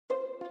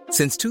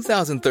Since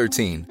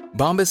 2013,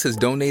 Bombas has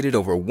donated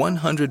over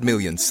 100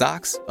 million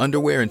socks,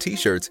 underwear, and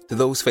T-shirts to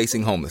those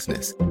facing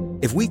homelessness.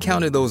 If we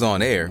counted those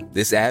on air,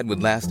 this ad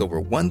would last over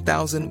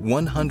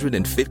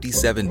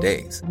 1,157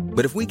 days.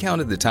 But if we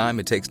counted the time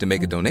it takes to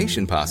make a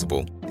donation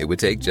possible, it would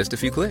take just a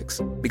few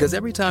clicks. Because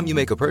every time you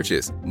make a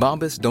purchase,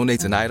 Bombas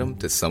donates an item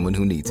to someone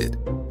who needs it.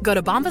 Go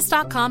to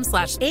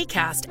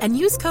bombas.com/ACAST and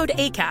use code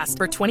ACAST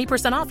for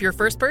 20% off your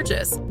first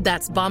purchase.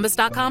 That's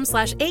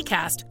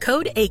bombas.com/ACAST,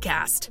 code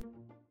ACAST.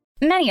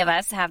 Many of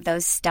us have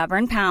those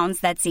stubborn pounds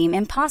that seem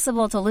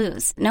impossible to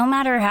lose, no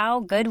matter how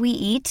good we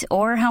eat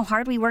or how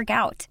hard we work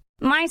out.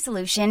 My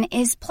solution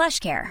is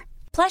PlushCare.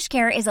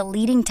 PlushCare is a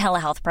leading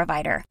telehealth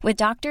provider with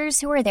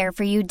doctors who are there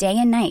for you day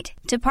and night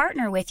to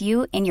partner with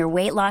you in your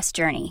weight loss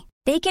journey.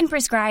 They can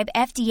prescribe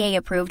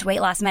FDA-approved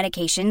weight loss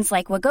medications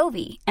like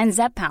Wegovy and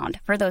Zepbound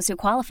for those who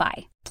qualify.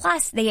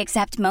 Plus, they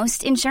accept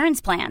most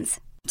insurance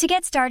plans. To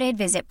get started,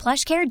 visit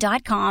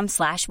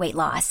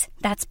plushcare.com/weightloss.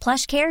 That's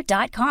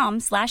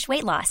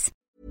plushcare.com/weightloss.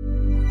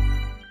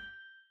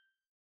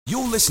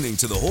 You're listening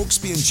to the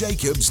Hawksby and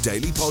Jacobs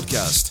Daily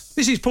Podcast.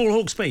 This is Paul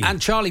Hawksby.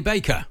 And Charlie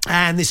Baker.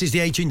 And this is the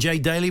H&J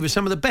Daily with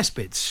some of the best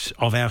bits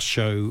of our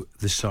show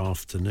this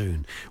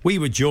afternoon. We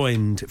were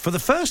joined for the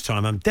first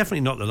time, I'm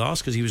definitely not the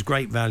last because he was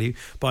great value,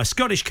 by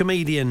Scottish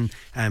comedian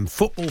and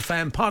football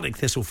fan, Partick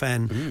Thistle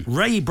fan,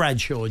 Ray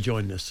Bradshaw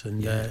joined us.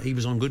 And he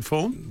was on good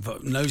form.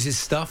 But knows his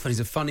stuff and he's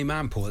a funny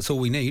man, Paul. That's all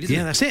we need, isn't it?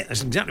 Yeah, that's it.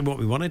 That's exactly what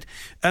we wanted.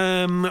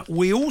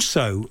 We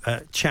also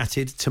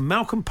chatted to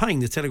Malcolm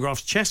Payne, the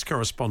Telegraph's chess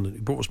correspondent,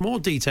 who brought us more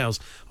details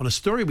on a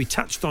story we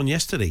touched on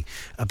yesterday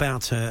about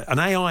an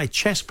AI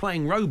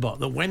chess-playing robot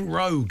that went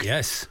rogue.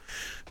 Yes.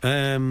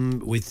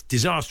 With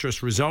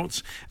disastrous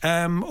results.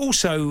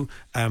 Also,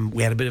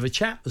 we had a bit of a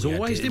chat, as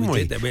always, didn't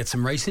we? We had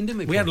some racing, didn't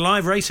we? We had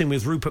live racing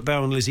with Rupert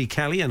Bell and Lizzie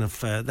Kelly, and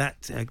if that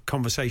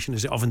conversation,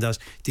 as it often does,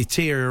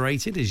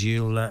 deteriorated, as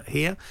you'll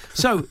hear.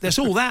 So, there's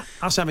all that,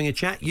 us having a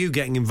chat, you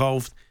getting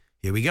involved.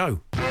 Here we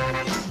go.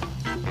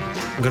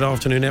 Good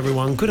afternoon,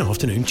 everyone. Good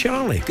afternoon,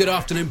 Charlie. Good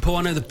afternoon, Paul.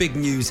 I know the big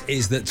news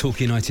is that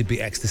Torquay United beat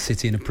Exeter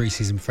City in a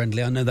pre-season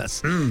friendly. I know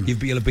that's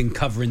you'll have been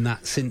covering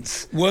that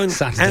since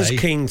Saturday. As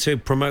keen to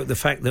promote the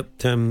fact that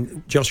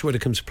Josh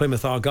Widdicombe's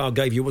Plymouth Argyle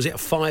gave you, was it a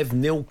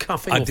 5-0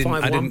 cuffing or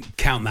 5-1? I didn't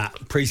count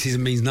that.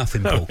 Pre-season means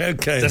nothing, Paul. Oh,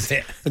 okay. That's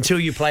it. Until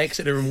you play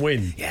Exeter and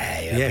win.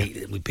 Yeah.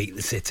 We beat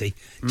the City.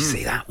 Did you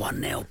see that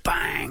 1-0?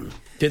 Bang.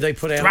 Did they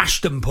put out?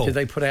 Thrashed them, Paul. Did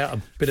they put out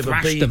a bit of a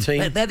Thrashed B them.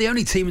 team? They're the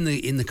only team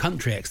in the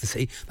country, Exeter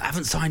City, that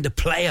haven't signed a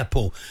player,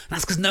 Paul. And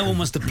that's because no one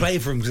wants to play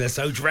for them because they're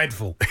so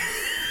dreadful.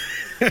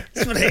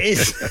 That's what it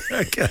is.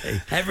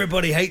 Okay.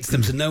 Everybody hates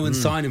them, so no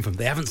one's signing for them.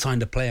 They haven't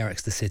signed a player,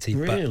 Exeter City.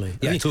 Really?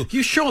 But, yeah,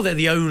 you sure they're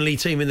the only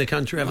team in the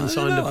country who haven't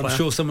signed a player? I'm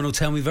sure someone will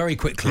tell me very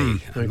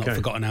quickly. I've not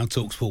forgotten how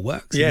TalkSport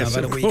works. Yes, I've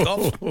had a week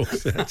off.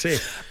 That's it.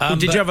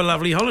 Did you have a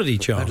lovely holiday,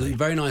 Charlie? I had a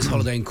very nice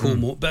holiday in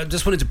Cornwall. But I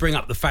just wanted to bring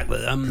up the fact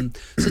that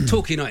so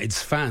Torquay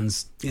United's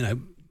fans,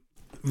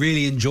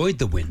 really enjoyed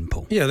the win,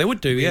 Paul. Yeah, they would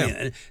do,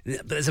 yeah.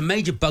 But there's a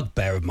major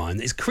bugbear of mine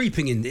that's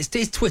creeping in. It's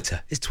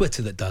Twitter. It's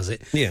Twitter that does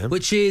it. Yeah.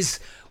 Which is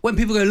when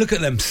people go look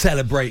at them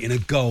celebrating a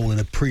goal in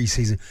a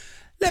pre-season.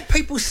 Let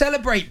people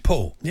celebrate,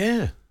 Paul.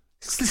 Yeah.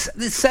 It's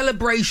the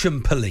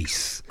celebration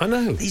police. I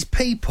know. These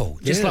people.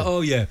 Just like,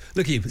 oh, yeah,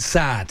 look at you,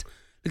 sad.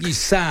 Look at you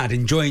sad,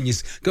 enjoying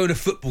going to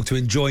football to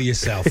enjoy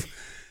yourself.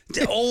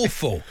 It's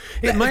awful.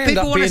 It may end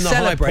up being the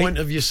high point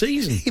of your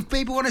season. If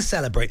people want to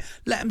celebrate,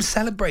 let them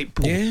celebrate,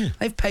 Paul. Yeah.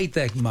 They've paid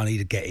their money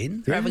to get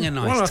in. They're having a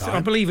nice time.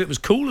 I believe it was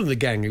Kool and the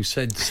gang who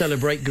said,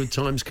 celebrate good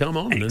times, come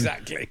on.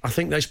 Exactly. And I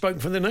think they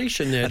spoke for the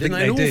nation there, didn't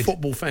they? They And did. all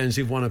football fans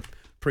who've won a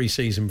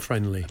pre-season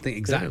friendly. I think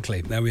exactly.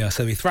 Yeah. There we are.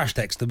 So we thrashed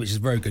Exeter, which is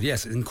very good.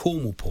 Yes, in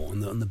Cornwall, Paul,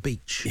 on the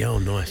beach. Yeah, oh,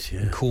 nice.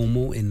 Yeah, in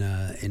Cornwall, in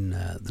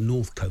the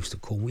north coast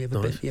of Cornwall.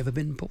 You ever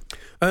been, Paul?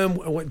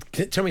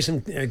 Tell me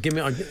some. Give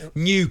me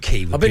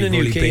Newquay. I've been to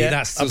Newquay. Really Yeah.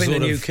 That's I've been to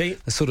Newquay.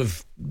 Sort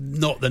of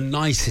not the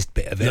nicest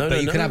bit of it,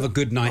 but you can have a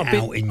good night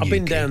out in Newquay. I've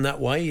been down that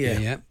way.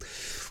 Yeah.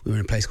 We were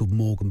in a place called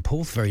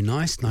Morganporth, very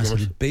nice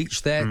little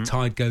beach there.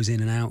 Tide goes in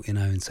and out,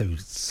 and so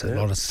it's a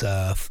lot of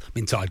surf. I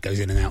mean, tide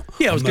goes in and out.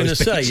 Yeah, I was going to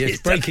say, it's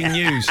breaking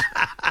news.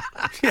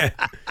 Yeah,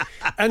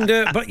 and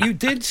but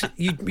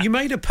you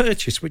made a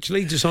purchase, which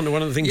leads us on to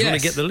one of the things we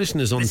want to get the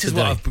listeners on this today. This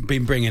is what I've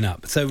been bringing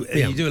up. So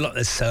you do a lot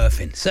of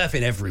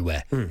surfing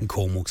everywhere in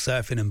Cornwall,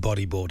 surfing and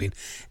bodyboarding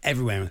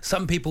everywhere.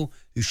 Some people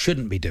who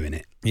shouldn't be doing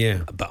it,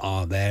 but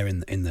are there in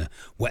the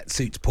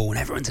wetsuits, Paul, and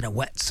everyone's in a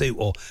wetsuit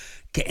or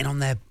getting on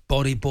their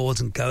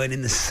bodyboards and going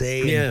in the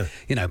sea. And,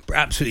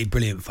 absolutely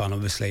brilliant fun,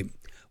 obviously.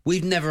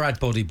 We've never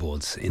had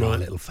bodyboards in our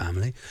little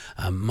family.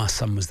 My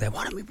son was there.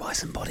 Why don't we buy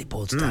some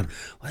bodyboards, Dad?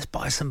 Well, let's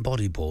buy some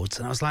bodyboards.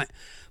 And I was like,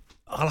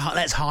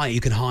 let's hire.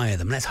 You can hire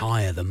them. Let's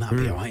hire them. That'll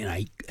be all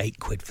right.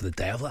 £8 for the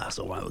day. I thought that's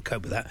all right. We'll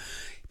cope with that.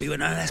 But he went,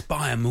 no, let's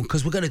buy them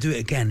because we're going to do it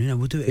again.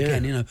 We'll do it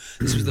again.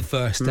 This was the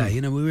first day.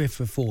 We were here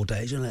for 4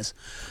 days. Let's.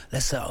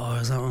 I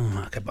was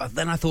like, okay. But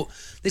then I thought,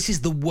 this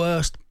is the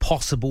worst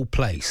possible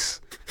place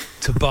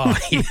to buy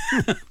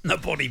a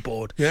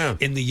bodyboard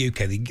in the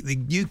UK.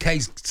 The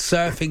UK's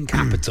surfing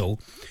capital,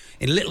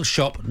 in a little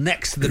shop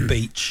next to the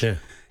beach.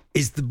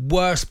 is the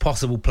worst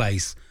possible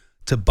place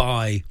to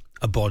buy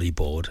a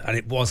bodyboard, and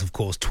it was, of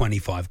course,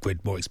 25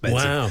 quid more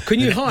expensive. Wow.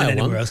 Couldn't you hire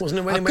one? Wasn't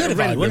it? I could have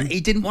hired one.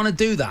 He didn't want to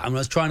do that, and I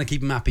was trying to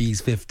keep him happy.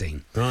 He's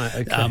 15. Right,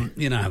 okay.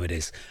 You know how it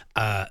is.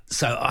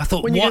 So I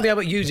thought, when you're going to be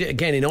able to use it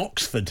again in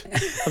Oxford,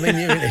 I mean,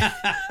 you're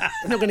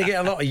not going to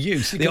get a lot of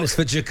use. The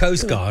Oxfordshire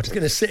Coast Guard.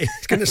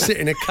 It's going to sit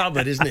in a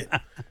cupboard, isn't it?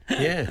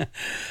 Yeah.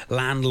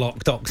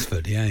 Landlocked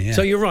Oxford, yeah.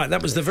 So you're right,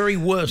 that was the very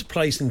worst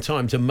place and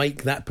time to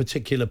make that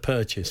particular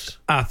purchase.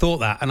 I thought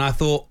that, and I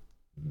thought,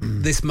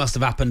 this must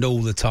have happened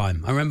all the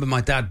time. I remember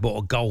my dad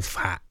bought a golf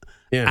hat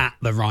at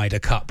the Ryder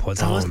Cup once.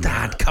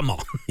 Dad, come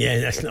on. Yeah,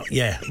 that's not.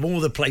 Yeah, of all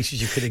the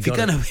places you could have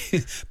got.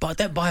 But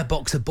don't buy a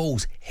box of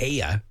balls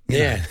here.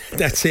 Yeah,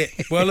 that's it.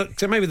 Well, look,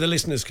 so maybe the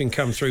listeners can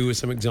come through with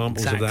some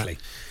examples of that.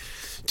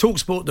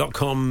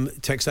 Talksport.com,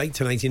 text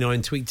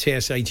 81089, tweet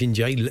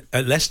TSH&J.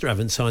 Leicester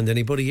haven't signed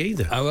anybody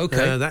either. Oh,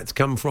 okay. That's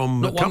come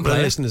from a couple of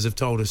listeners have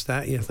told us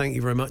that. Yeah, thank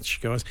you very much,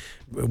 guys.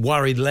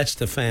 Worried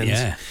Leicester fans.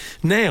 Yeah.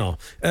 Now,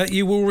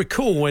 you will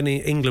recall when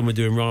England were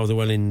doing rather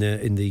well in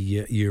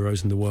the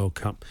Euros and the World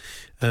Cup.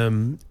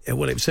 Well,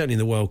 it was certainly in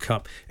the World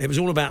Cup. It was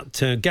all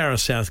about Gareth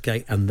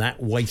Southgate and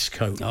that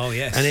waistcoat. Oh,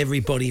 yes. And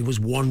everybody was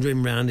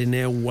wandering around in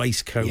their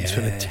waistcoats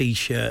and a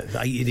T-shirt,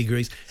 80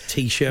 degrees,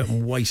 T-shirt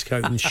and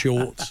waistcoat and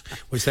shorts,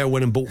 which they all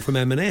went and bought from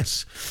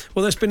M&S.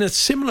 Well, there's been a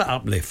similar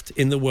uplift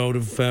in the world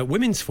of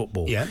women's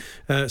football. Yeah.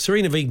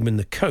 Sarina Wiegman,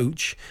 the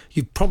coach,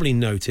 you've probably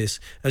noticed,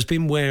 has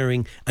been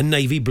wearing a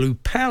navy blue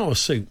power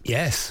suit.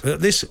 Yes.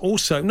 This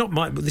also,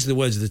 but this is the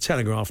words of the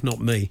Telegraph, not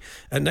me.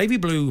 A navy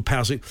blue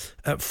power suit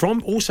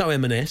from also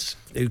M&S.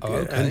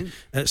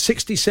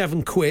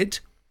 67 quid.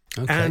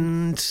 Okay.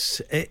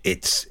 And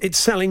it's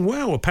selling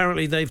well.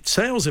 Apparently,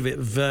 sales of it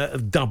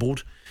have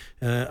doubled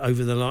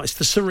over the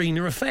last. It's the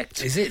Sarina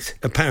effect. Is it?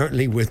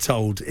 Apparently, we're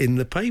told in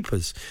the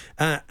papers.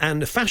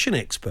 And a fashion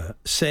expert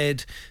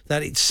said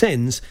that it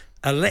sends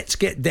a "let's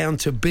get down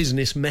to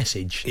business"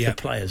 message to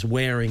players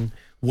wearing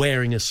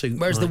a suit.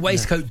 Whereas the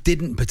waistcoat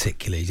didn't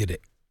particularly, did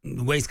it?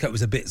 The waistcoat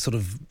was a bit sort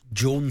of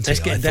jaunty. Let's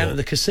get down to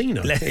the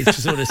casino. It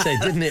sort of said,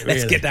 didn't it? Really?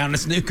 Let's get down to the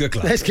snooker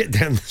club. Let's get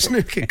down to the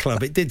snooker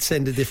club. It did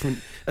send a different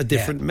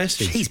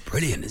message. She's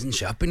brilliant, isn't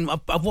she?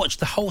 I've watched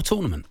the whole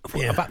tournament.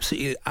 I've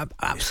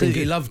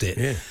absolutely loved it.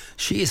 Yeah.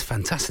 She is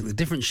fantastic. The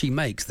difference she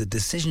makes, the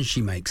decisions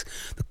she makes,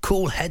 the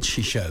cool head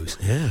she shows.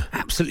 Yeah,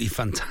 absolutely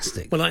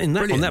fantastic. Well, on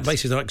that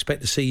basis, I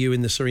expect to see you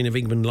in the Sarina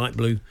Wiegman light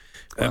blue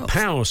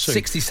power suit.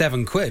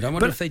 67 quid. I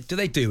wonder if they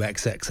do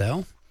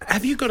XXL.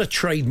 Have you got a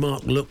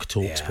trademark look,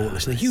 Talksport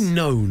listener? You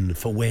known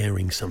for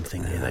wearing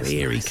something?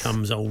 Here he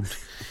comes, old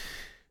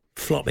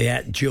floppy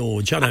hat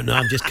George. I don't know.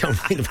 I've just come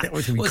think of it.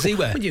 What's he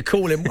wear? What do you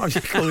call him? What do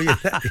you call you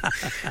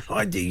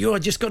that?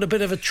 You've just got a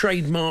bit of a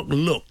trademark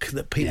look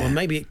that people.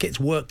 Maybe it gets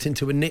worked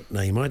into a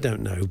nickname. I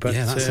don't know. But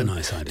that's a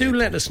nice idea. Do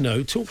let us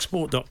know.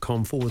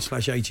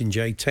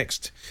 Talksport.com/H&J.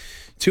 Text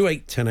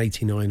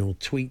 281089 or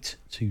tweet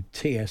to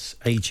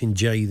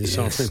TSH&J this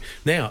afternoon.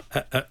 Now,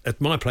 at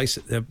my place,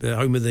 at the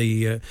home of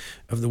the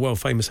world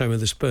famous home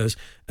of the Spurs,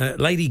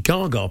 Lady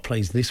Gaga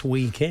plays this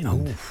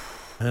weekend.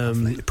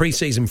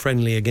 Pre-season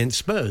friendly against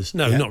Spurs.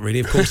 No, not really.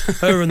 Of course,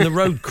 her and the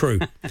Road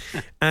Crew.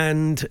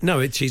 And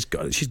no, she's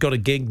got a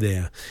gig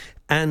there.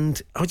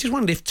 And I just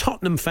wondered if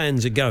Tottenham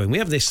fans are going. We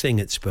have this thing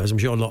at Spurs. I'm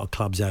sure a lot of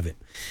clubs have it.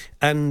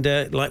 And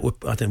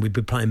we've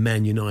been playing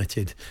Man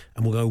United,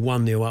 and we'll go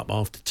 1-0 up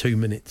after 2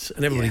 minutes,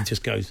 and everybody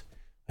just goes,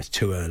 "That's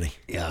too early."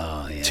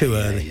 Too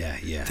early.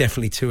 Yeah.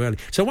 Definitely too early.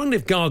 So I wonder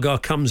if Gaga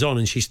comes on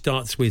and she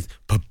starts with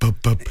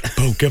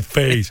poker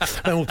face.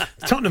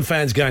 Tottenham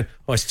fans going,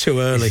 "Oh, it's too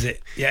early.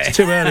 It's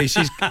too early."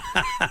 She's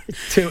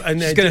going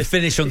to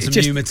finish on some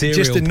new material.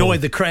 Just annoy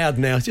the crowd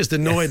now. Just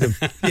annoy them.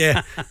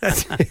 Yeah,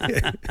 that's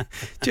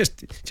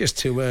just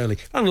too early.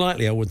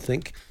 Unlikely, I would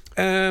think.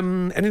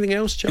 Anything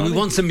else, Charlie? We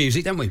want some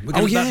music, don't we?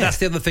 That's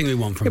the other thing we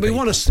want from people.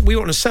 We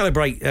want to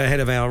celebrate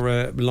ahead of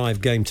our live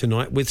game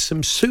tonight with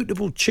some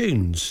suitable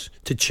tunes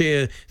to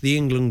cheer the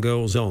England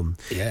girls on.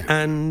 Yeah.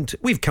 And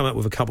we've come up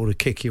with a couple to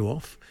kick you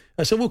off.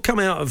 So we'll come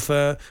out of...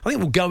 I think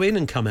we'll go in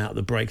and come out of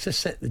the breaks. Let's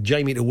set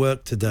Jamie to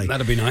work today.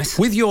 That'd be nice.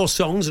 With your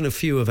songs and a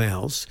few of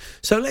ours.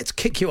 So let's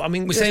kick you... I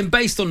mean, we're saying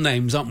based on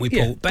names, aren't we, Paul?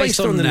 Yeah, based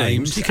on the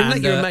names. You can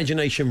let your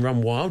imagination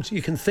run wild.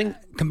 You can think...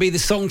 Can be the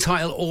song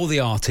title or the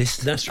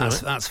artist. That's right.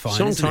 That's fine,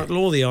 song title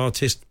or the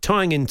artist,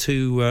 tying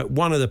into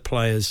one of the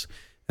players...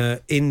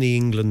 in the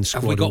England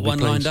squad. Have we got one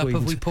lined up,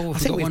 have we, Paul? I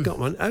think we've got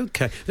one.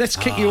 OK. Let's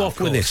kick you off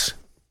with this.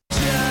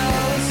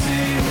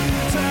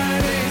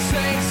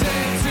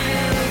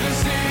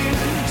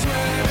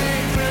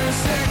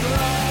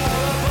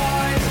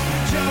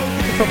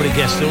 Probably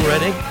guessed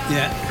already.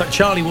 Yeah. But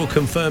Charlie will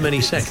confirm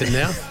any second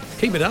now.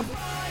 Keep it up.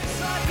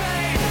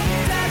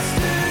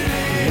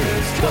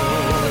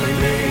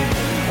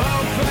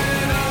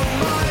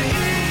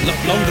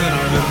 Longer than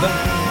I remember.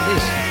 It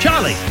is.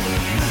 Charlie!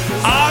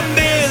 I'm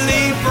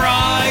Millie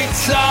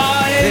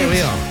Brightside. There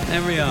we are.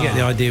 You get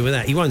the idea with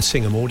that. You won't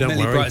sing them all, don't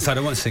Millie worry. Brightside,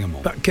 I won't sing them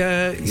all. But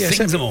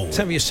sing them all.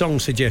 Some of your song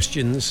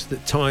suggestions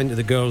that tie into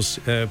the girls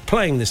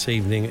playing this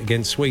evening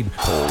against Sweden.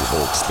 Paul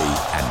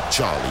Hawksbee and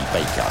Charlie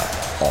Baker.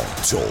 on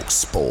Talk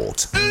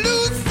Sport.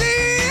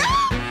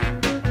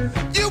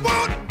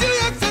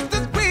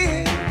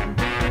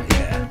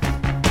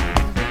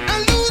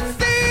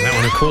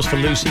 Of course, for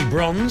Lucy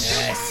Bronze.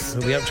 Yes.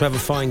 We hope to have a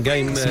fine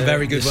game. Some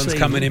very good ones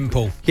coming in,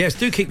 Paul. Yes,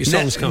 do keep your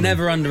songs coming.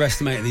 Never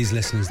underestimate these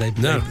listeners.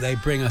 They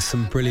bring us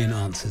some brilliant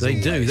answers. They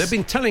always. do. They've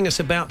been telling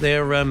us about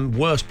their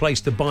worst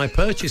place to buy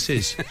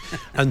purchases.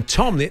 And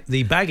Tom,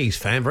 the Baggies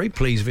fan, very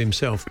pleased with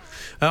himself.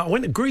 I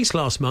went to Greece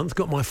last month,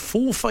 got my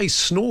full-face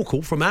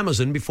snorkel from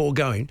Amazon before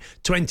going,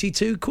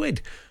 22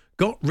 quid.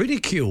 Got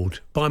ridiculed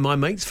by my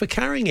mates for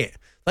carrying it.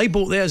 They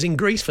bought theirs in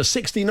Greece for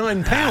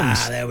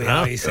 £69. There we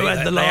are. Who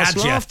had the last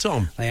laugh,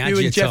 Tom? They had you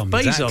and Jeff Tom,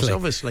 Bezos, exactly.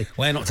 obviously.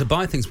 Where not to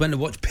buy things. Went to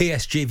watch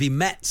PSG v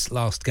Mets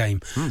last game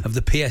of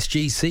the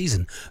PSG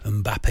season.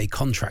 Mbappe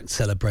contract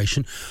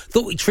celebration.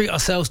 Thought we'd treat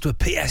ourselves to a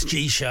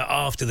PSG shirt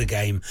after the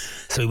game.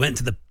 So we went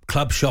to the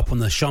club shop on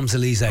the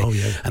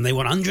Champs-Elysees and they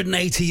want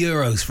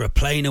 €180 for a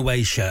plain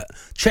away shirt.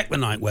 Check the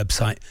Nike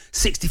website.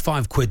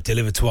 65 quid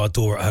delivered to our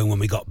door at home when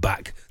we got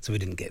back. So he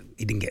didn't get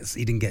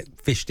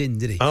fished in,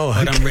 did he? Oh,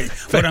 well done,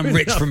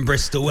 Rich from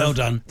Bristol. Well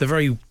done. The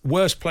very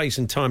worst place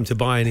and time to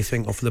buy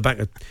anything off the back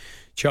of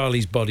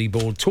Charlie's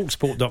bodyboard.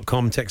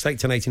 Talksport.com, text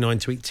 81089,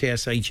 tweet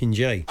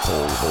TSH&J.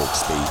 Paul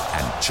Hawksbee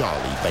and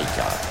Charlie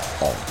Baker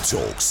on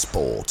Talk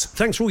Sport.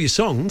 Thanks for all your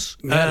songs.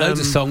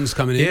 Loads of songs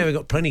coming in. Yeah, we've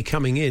got plenty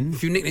coming in.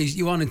 If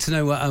you wanted to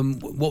know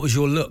what was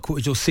your look, what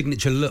was your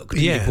signature look?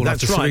 Yeah,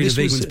 that's right. Serena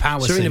Wiegman's power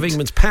suit. Serena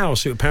Wiegman's power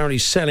suit apparently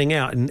selling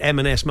out in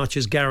M&S much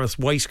as Gareth's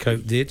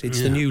waistcoat did.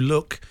 It's the new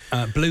look.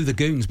 Blue the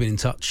Goon's been in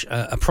touch.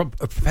 A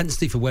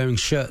propensity for wearing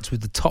shirts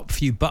with the top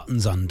few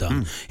buttons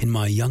undone in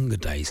my younger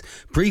days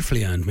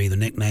briefly earned me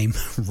the nickname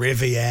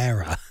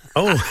Riviera.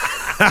 Oh,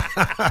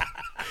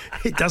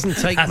 it doesn't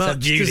take That's much, a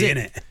beauty, does it?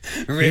 innit?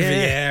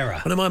 Riviera.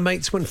 Yeah. One of my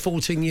mates, when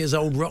 14 years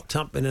old, rocked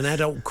up in an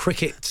adult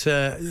cricket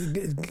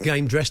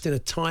game dressed in a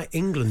tight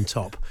England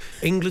top.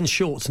 England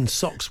shorts and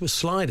socks with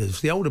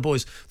sliders. The older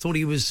boys thought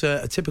he was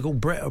a typical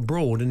Brett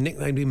abroad and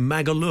nicknamed him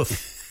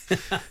Magaluf.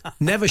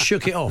 Never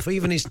shook it off.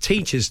 Even his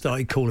teachers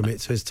started calling him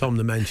it, says Tom,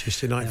 the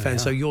Manchester United fan.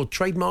 So your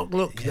trademark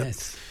look...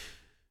 Yes.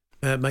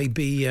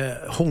 Maybe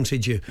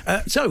haunted you.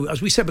 So,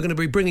 as we said, we're going to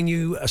be bringing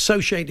you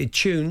associated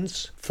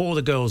tunes for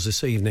the girls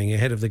this evening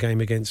ahead of the game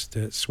against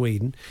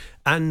Sweden.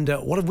 And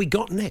what have we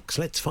got next?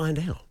 Let's find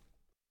out.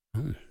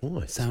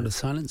 Oh, Sound of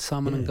Silence,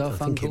 Simon and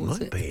Garfunkel. I think it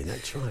might be.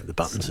 That's right. The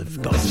buttons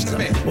have got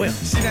stuff. Well.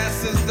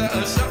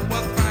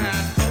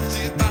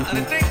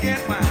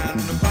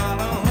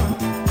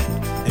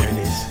 There it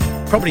is.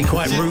 Probably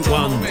quite Route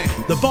 1.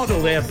 The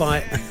Bottle there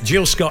by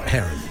Jill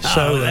Scott-Heron.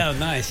 So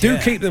nice. Do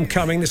keep them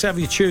coming. Let's have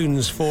your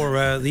tunes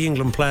for the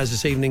England players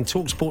this evening.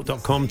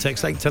 Talksport.com,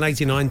 text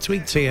 81089,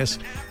 tweet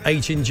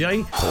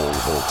TSH&J. Paul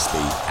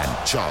Hawksbee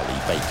and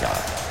Charlie Baker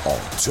on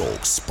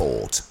Talk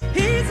Sport.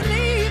 He's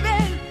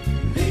leaving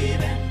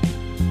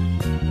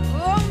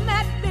on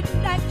that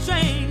midnight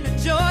train to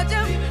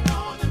Georgia.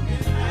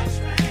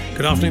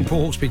 Good afternoon,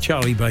 Paul Hawksbee,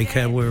 Charlie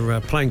Baker. We're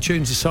playing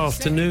tunes this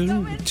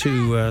afternoon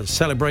to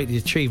celebrate the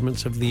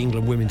achievements of the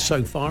England women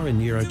so far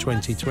in Euro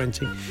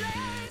 2020.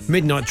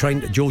 Midnight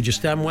Train to Georgia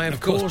Stanway, of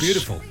course.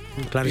 Beautiful.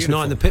 Gladys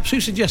Knight and the Pips. Who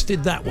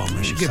suggested that one?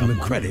 We should give them a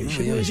credit.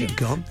 Is it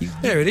gone?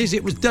 There it is.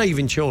 It was Dave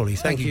in Chorley.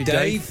 Thank you,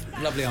 Dave.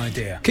 Lovely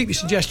idea. Keep your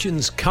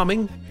suggestions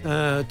coming.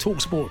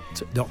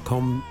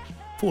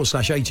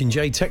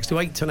 Talksport.com/H&J. Text to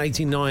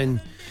 81089.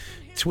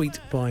 Tweet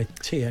by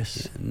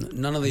TS.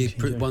 None of the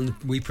ones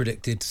we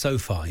predicted so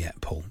far yet,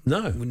 Paul.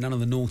 No. None of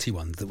the naughty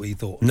ones that we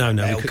thought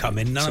they'll come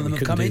in. None of them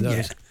have come in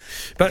yet.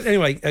 But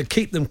anyway,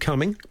 keep them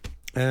coming.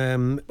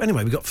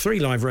 Anyway, we've got 3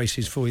 live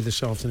races for you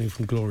this afternoon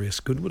from glorious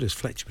Goodwood, as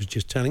Fletcher was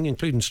just telling,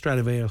 including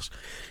Stradivarius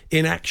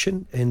in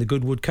action in the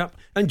Goodwood Cup.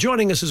 And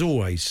joining us as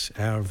always,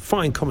 our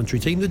fine commentary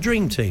team, the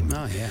Dream Team.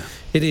 Oh, yeah.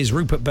 It is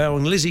Rupert Bell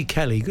and Lizzie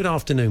Kelly. Good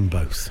afternoon,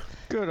 both.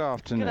 Good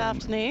afternoon. Good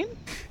afternoon.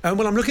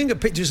 Well, I'm looking at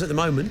pictures at the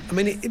moment. I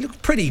mean, it looks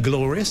pretty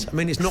glorious. I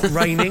mean, it's not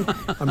raining.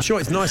 I'm sure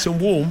it's nice and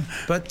warm,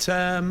 but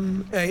a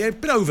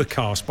bit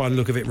overcast by the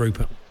look of it,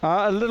 Rupert.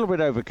 A little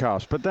bit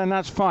overcast, but then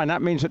that's fine.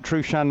 That means that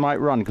Trushan might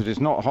run because it's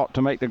not hot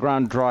to make the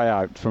ground dry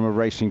out from a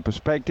racing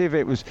perspective.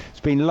 It's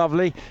been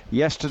lovely.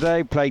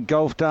 Yesterday, played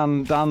golf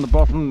down the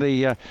bottom,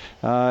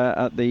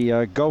 at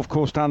the golf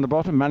course down the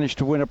bottom. Managed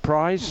to win a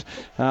prize,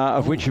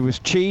 of which it was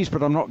cheese,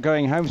 but I'm not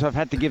going home, so I've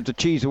had to give the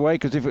cheese away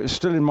because if it was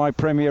still in my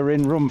Premier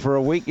Inn room for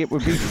a week, it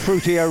would be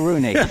Fruity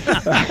O'Rooney.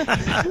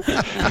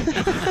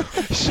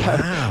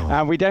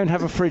 And we don't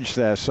have a fridge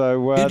there,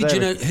 so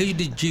who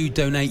did you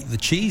donate the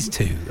cheese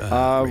to?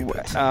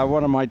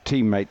 One of my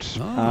teammates.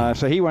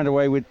 So he went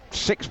away with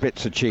 6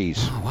 bits of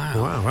cheese. Oh,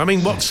 wow. I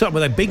mean, what's up? Were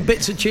they big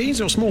bits of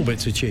cheese or small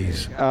bits of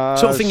chease?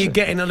 Sort of thing you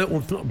get in a little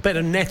bit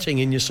of netting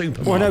in your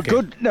supermarket.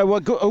 Goodwood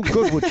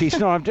cheese.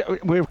 No,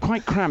 we're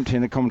quite cramped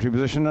in the commentary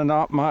position, and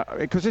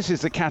because this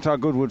is the Qatar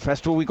Goodwood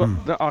Festival, we've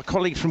got our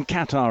colleagues from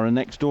Qatar are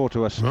next door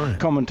to us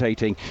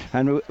commentating,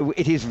 and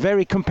it is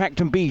very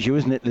compact and bijou,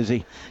 isn't it,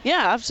 Lizzie?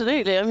 Yeah,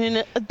 absolutely. I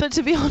mean, but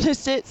to be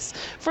honest, it's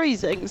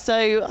freezing.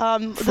 So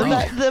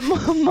the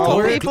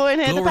more people in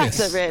here, glorious.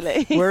 the better,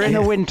 really. We're in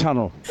a wind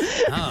tunnel.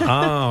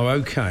 Oh,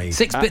 okay.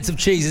 6 bits of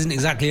cheese isn't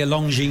exactly a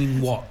Longines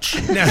watch.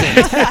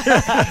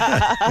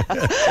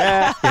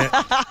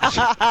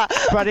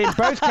 But in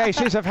both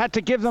cases, I've had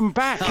to give them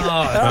back.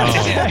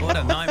 What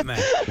a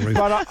nightmare.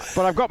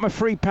 But I've got my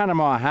free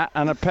Panama hat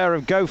and a pair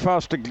of Go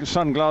Faster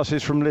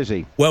sunglasses from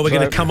Lizzie. Well, we're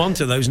going to come on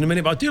to those in a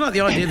minute, but I do like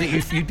the idea that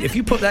if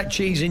you put that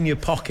cheese in your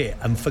pocket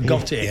and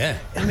forgot it. Yeah.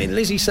 I mean,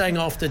 Lizzie's saying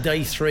after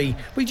day 3,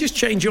 we just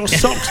change your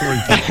socks,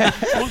 Rupert.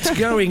 What's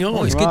going on?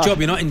 Oh, it's a good job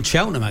you're not in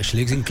Cheltenham,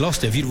 actually, because in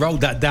Gloucester, if you'd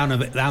rolled that down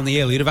the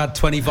hill, you'd have had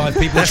 25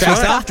 people chased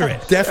after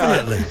it.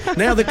 Definitely.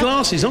 Now, the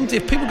glasses,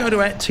 if people go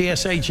to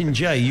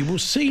 @TSH&J, you will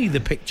see the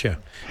picture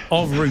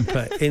of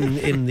Rupert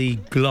in the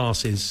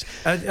glasses.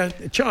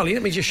 Charlie,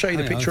 let me just show you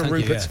the picture of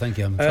Rupert's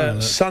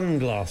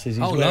sunglasses.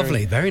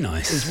 Lovely. Very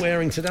nice. He's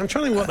wearing today. I'm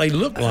trying to think what they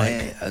look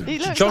like. He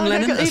looks John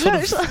like Lennon? He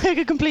looks like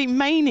a complete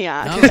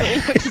maniac.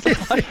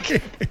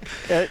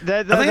 Are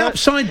they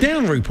upside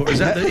down, Rupert? Is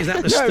that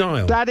the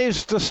style? That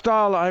is the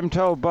style, I'm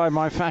told by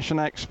my fashion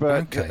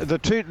expert. Okay.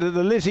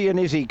 The Lizzie and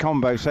Izzy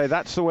combo say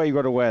that's the way you've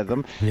got to wear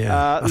them.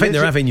 Yeah. I think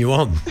they're having you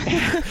on.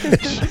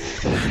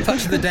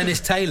 Touch of the Dennis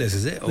Taylors,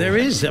 is it? Or? There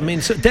is. I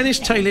mean, so Dennis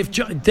Taylor. If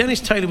Dennis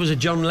Taylor was a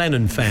John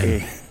Lennon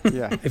fan,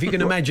 yeah. If you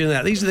can imagine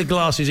that, these are the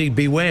glasses he'd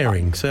be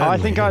wearing. Certainly. I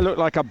think I look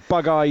like a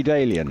bug-eyed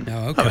alien.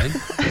 Oh, okay.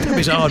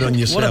 It's hard on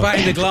yourself. What about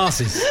in the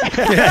glasses?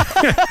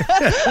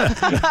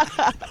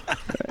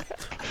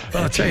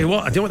 Well, I'll tell you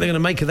what. I don't know what they're going to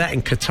make of that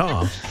in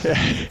Qatar.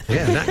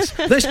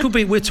 This could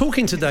be. We're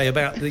talking today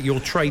about your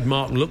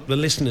trademark look, the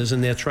listeners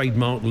and their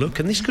trademark look,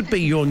 and this could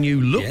be your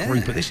new look,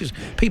 Rupert.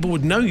 People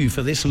would know you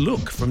for this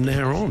look from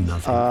now on.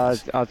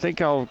 I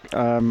think I'll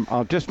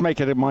just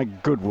make it my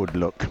Goodwood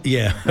look.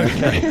 Yeah.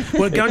 Okay.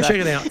 Well, go and check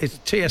it out. It's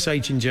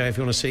TSH&J if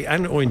you want to see,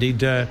 or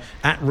indeed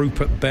at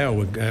Rupert Bell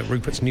with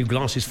Rupert's new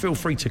glasses. Feel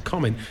free to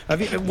comment.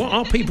 What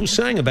are people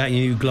saying about your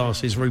new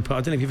glasses, Rupert?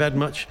 I don't know if you've had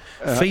much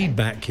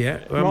feedback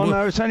yet.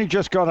 No, it's only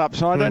just got up,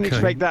 so I don't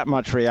expect that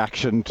much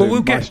reaction.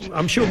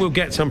 I'm sure we'll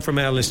get some from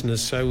our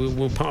listeners, so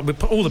we'll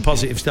all the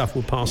positive stuff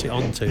we'll pass it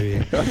on to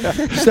you.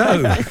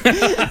 So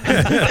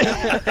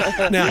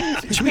now,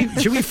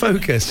 should we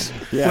focus?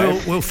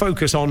 Yeah. We'll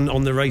focus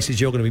on the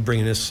races you're going to be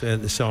bringing us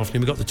this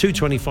afternoon. We've got the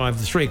 2:25,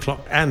 the 3 o'clock,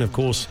 and of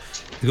course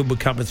the Goodwood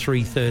Cup at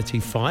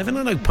 3:35. And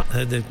I know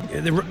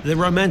the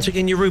romantic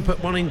in you,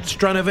 Rupert, wanting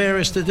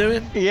Stradivarius to do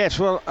it. Yes,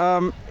 well,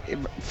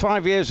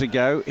 5 years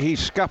ago, he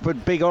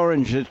scuppered Big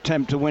Orange's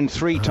attempt to win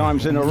 3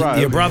 times in a row.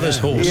 Your brother's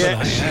horse.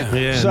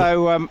 Yeah.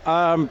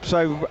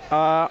 So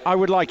I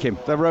would like him.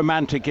 The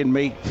romantic in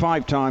me,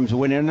 5 times a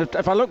winner. And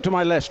if I look to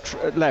my left,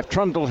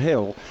 Trundle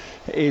Hill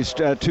is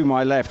to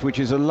my left, which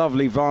is a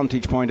lovely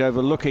vantage point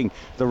overlooking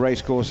the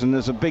racecourse, and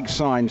there's a big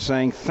sign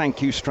saying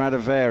 "Thank you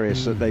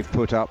Stradivarius" that they've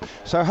put up.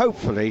 So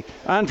hopefully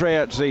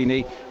Andrea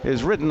Azzini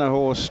has ridden the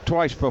horse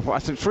twice before. I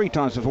think 3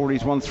 times before.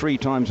 He's won 3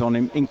 times on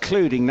him,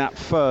 including that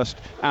first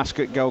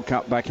Ascot Gold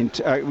Cup back in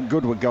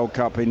Goodwood Gold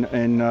Cup in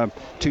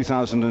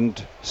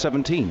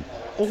 2017.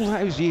 All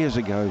those years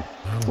ago.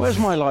 Where's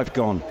my life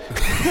gone?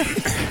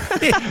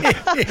 Who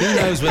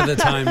knows where the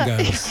time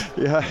goes?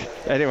 Yeah.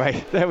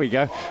 Anyway, there we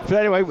go. But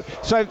anyway,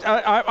 so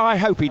I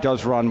hope he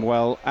does run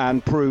well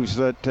and proves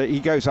that he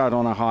goes out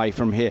on a high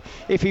from here.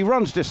 If he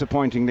runs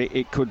disappointingly,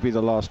 it could be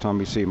the last time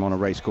we see him on a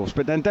racecourse.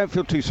 But then don't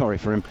feel too sorry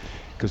for him,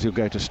 because he'll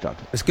go to stud.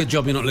 It's a good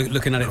job you're not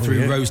looking at it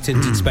through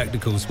rose-tinted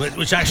spectacles,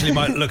 which actually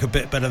might look a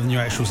bit better than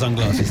your actual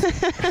sunglasses.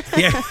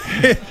 Yeah.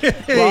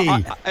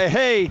 Well,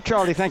 hey,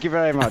 Charlie, thank you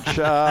very much.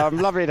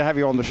 Lovely to have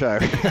you on the show.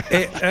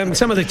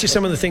 Some of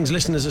the things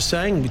listeners are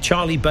saying.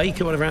 Charlie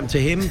Baker, whatever happened to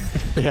him?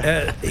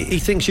 He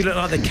thinks you look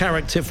like the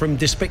character from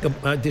Despicable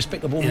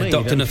Me.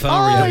 Dr.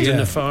 Nefario.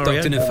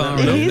 Dr. Nefario.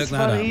 He Look is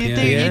that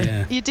funny.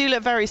 up. You do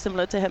look very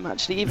similar to him,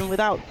 actually, even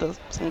without the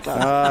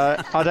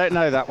sunglasses. I don't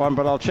know that one,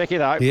 but I'll check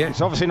it out. Yeah. It's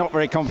obviously not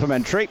very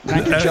complimentary.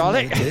 Thank you,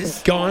 Charlie.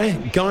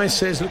 Guy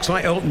says looks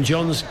like Elton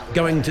John's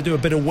going to do a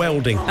bit of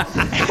welding.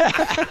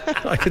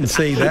 I can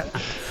see that.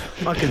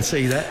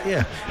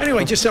 Yeah.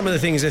 Anyway, just some of the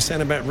things they're saying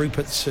about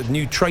Rupert's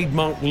new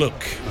trademark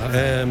look.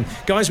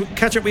 Guys, we'll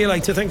catch up with you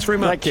later. Thanks very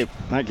much.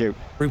 Thank you.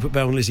 Rupert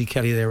Bell and Lizzie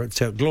Kelly there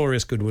at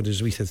Glorious Goodwood,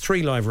 as we said,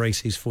 3 live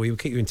races for you. We'll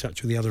keep you in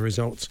touch with the other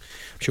results.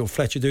 I'm sure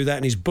Fletcher do that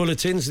in his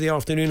bulletins as the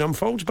afternoon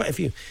unfolds. But if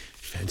you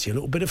fancy a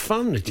little bit of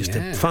fun, just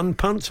a fun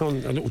punt on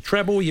a little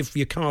treble,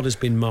 your card has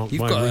been marked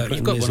by Rupert.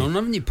 You've got one on,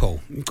 haven't you,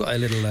 Paul? You've got a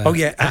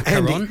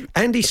little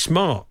Andy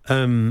Smart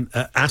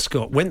at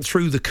Ascot went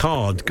through the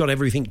card, got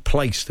everything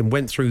placed and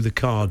went through the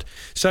card.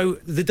 So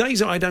the days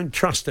that I don't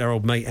trust our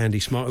old mate Andy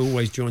Smart, who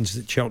always joins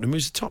us at Cheltenham,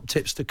 who's a top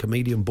tipster,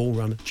 comedian, ball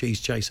runner,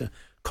 cheese chaser,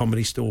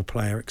 comedy store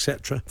player,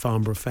 etc.,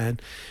 Farnborough fan.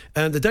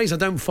 The days I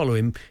don't follow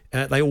him,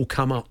 they all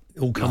come off.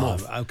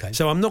 Okay.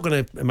 So I'm not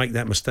going to make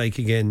that mistake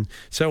again.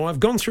 So I've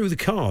gone through the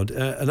card,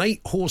 an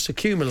 8-horse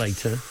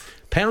accumulator,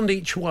 £1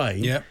 each way.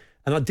 Yep.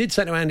 And I did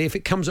say to Andy, if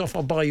it comes off,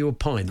 I'll buy you a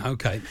pint.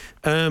 Okay.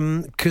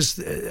 Because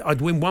I'd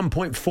win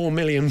 £1.4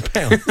 million.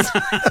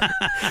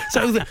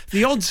 So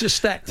the odds are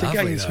stacked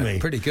against me.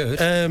 Pretty good.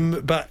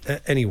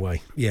 But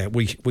anyway, yeah,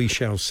 we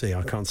shall see.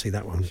 I can't see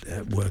that one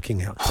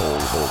working out. Paul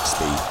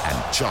Hawksbee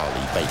and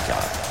Charlie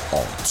Baker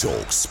on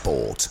Talk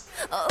Sport.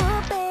 Oh,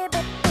 baby,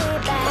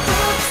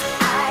 oops,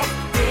 I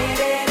did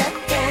it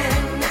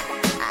again.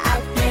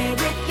 I played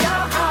with your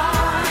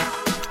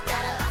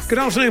heart. Good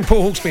afternoon,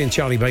 Paul Hawksbee and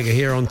Charlie Baker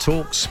here on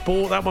Talk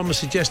Sport. That one was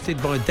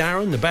suggested by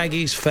Darren, the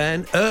Baggies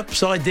fan.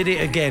 Oops, I did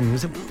it again.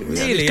 It's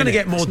going to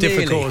get more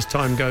difficult as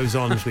time goes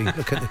on. As we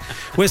look at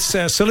we're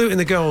saluting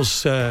the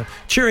girls,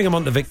 cheering them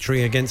on to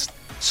victory against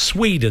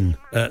Sweden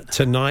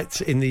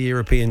tonight in the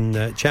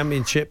European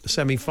Championship, the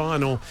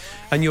semi-final.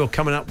 And you're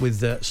coming up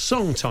with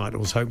song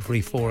titles,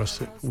 hopefully, for us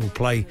that we'll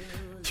play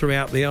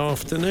throughout the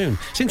afternoon.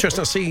 It's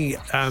interesting. I see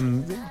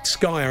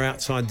Sky are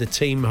outside the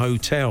team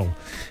hotel,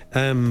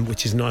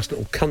 which is a nice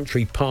little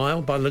country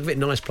pile. By the look of it,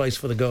 nice place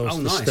for the girls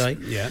to stay.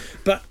 Yeah.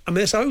 But I mean,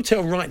 there's a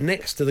hotel right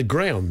next to the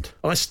ground.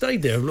 I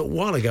stayed there a little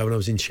while ago when I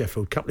was in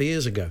Sheffield, a couple of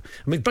years ago.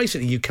 I mean,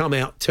 basically, you come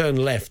out, turn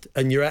left,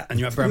 and you're at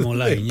Bramwell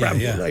Lane.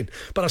 Bramwell Lane.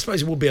 But I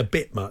suppose it would be a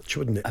bit much,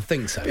 wouldn't it? I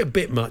think so. Be a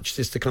bit much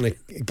just to kind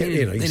of get,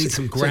 They need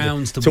some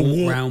grounds to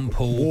walk round,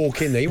 Paul.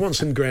 Walk in there. You want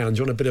some grounds.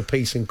 You want a bit of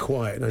peace and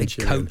quiet, don't Big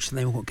you? coach, and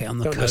they all get on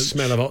the Don't coach. the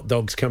smell of hot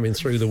dogs coming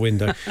through the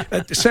window.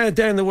 Sad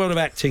day in the world of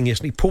acting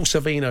yesterday. Paul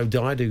Savino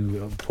died,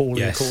 who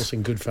Paul, of course,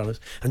 in Goodfellas.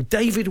 And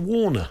David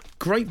Warner,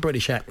 great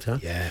British actor.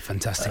 Yeah,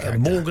 fantastic actor.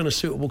 Morgan, A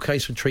Suitable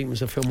Case for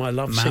Treatment's a film I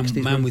love.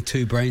 60s Man with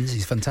Two Brains,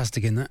 he's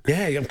fantastic in that.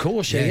 Yeah, of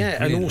course,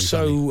 yeah. And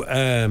also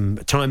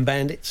Time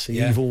Bandits,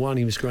 the evil one,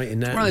 he was great in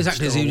that. One of those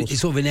actors who's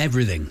sort of in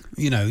everything.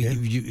 You know,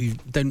 you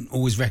don't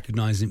always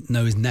recognise him,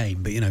 know his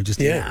name, but, you know,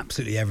 just in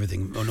absolutely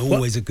everything. And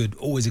always a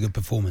good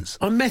performance.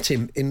 I met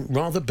him in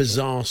rather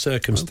bizarre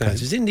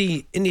circumstances. In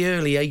the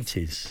early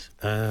 80s,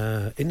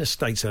 in the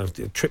States, a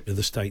trip to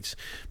the States,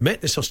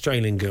 met this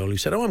Australian girl who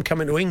said, I'm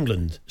coming to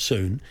England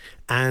soon,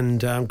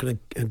 and I'm going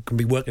to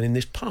be working in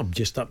this pub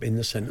just up in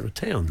the centre of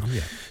town. Oh,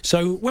 yeah.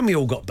 So when we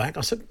all got back,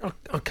 I said,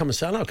 I'll come and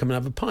say hello, come and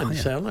have a pint and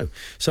say hello.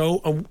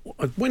 So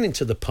I went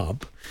into the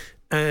pub,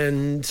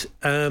 and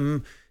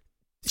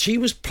she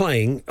was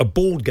playing a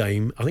board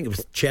game, I think it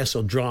was chess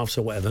or drafts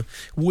or whatever,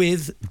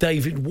 with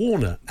David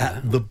Warner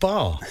at the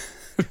bar.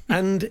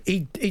 And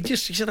he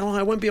said,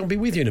 I won't be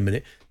with you in a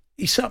minute.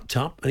 He supped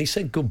up and he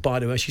said goodbye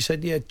to her. She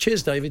said, yeah,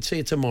 cheers, David, see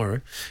you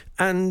tomorrow.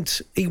 And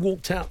he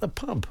walked out the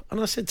pub. And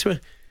I said to her,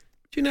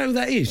 do you know who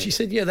that is? She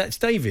said, yeah, that's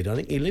David. I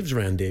think he lives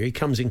around here. He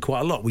comes in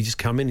quite a lot. We just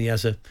come in, he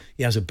has a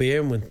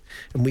beer, and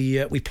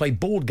we play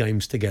board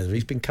games together.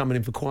 He's been coming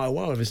in for quite a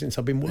while, ever since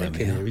I've been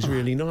working here. He's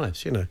really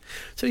nice, you know.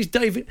 So he's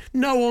David.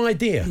 No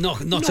idea.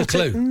 Not a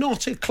clue.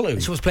 Not a clue.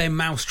 She was playing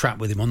Mousetrap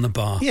with him on the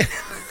bar. Yeah,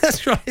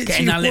 that's right.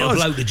 Getting that little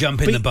bloke to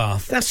jump in the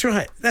bath. That's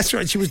right.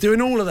 She was doing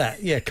all of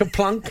that. Yeah,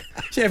 Kaplunk.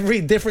 Every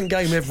different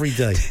game every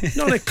day.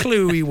 Not a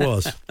clue who he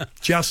was.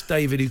 Just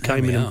David who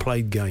came in and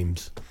played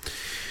games.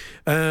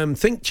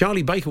 Think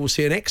Charlie Baker will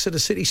see an Exeter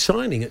City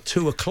signing at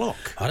 2:00.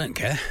 I don't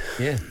care.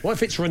 Yeah. What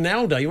if it's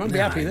Ronaldo? You won't be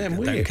happy then,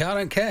 will you? I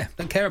don't care.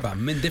 Don't care about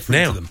him. I'm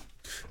indifferent to them.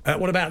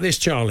 What about this,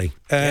 Charlie?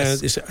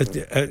 This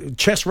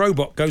chess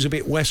robot goes a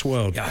bit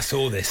Westworld. Yeah, I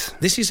saw this.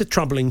 This is a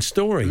troubling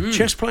story.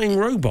 Chess playing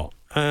robot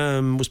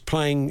was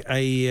playing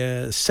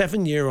a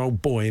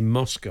 7-year-old boy in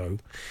Moscow,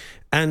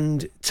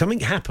 and something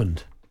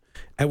happened,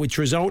 which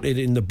resulted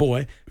in the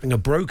boy having a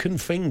broken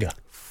finger.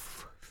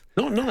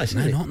 Not nice,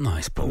 is it? Not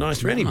nice, Paul. Not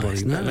nice for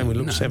anybody. No, we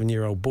look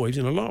 7-year-old boy. He's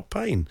in a lot of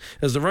pain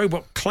as the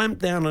robot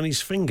clamped down on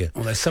his finger.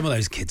 Well, there's some of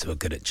those kids who are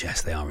good at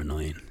chess. They are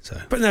annoying.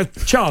 So, but no,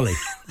 Charlie,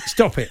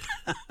 stop it.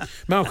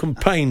 Malcolm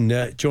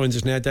Payne joins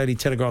us now, Daily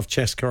Telegraph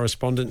chess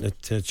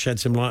correspondent, to shed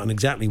some light on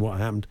exactly what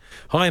happened.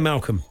 Hi,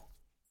 Malcolm.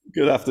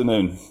 Good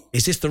afternoon.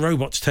 Is this the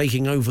robots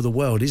taking over the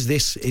world? Is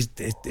this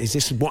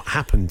what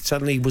happened?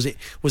 Suddenly, was it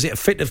a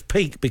fit of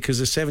pique because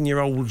the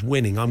 7-year-old was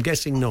winning? I'm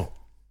guessing not.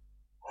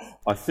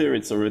 I fear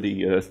it's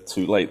already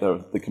too late.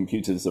 The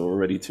computers are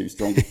already too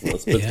strong for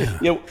us. But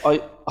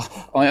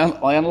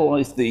I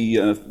analysed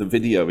the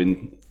video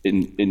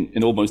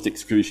in almost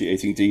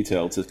excruciating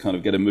detail to kind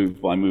of get a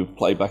move by move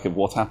playback of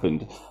what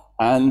happened,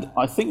 and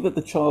I think that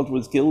the child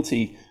was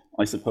guilty,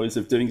 I suppose,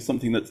 of doing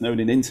something that's known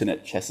in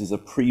internet chess as a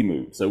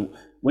pre-move. So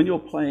when you're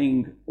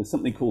playing, there's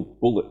something called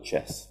bullet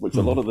chess, which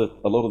a lot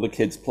of the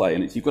kids play,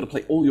 and you've got to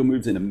play all your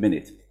moves in a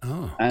minute.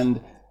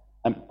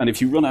 And if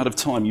you run out of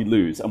time, you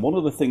lose. And one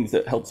of the things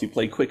that helps you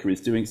play quicker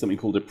is doing something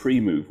called a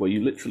pre-move, where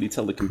you literally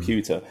tell the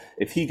computer,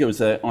 if he goes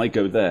there, I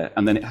go there,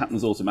 and then it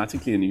happens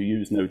automatically and you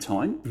use no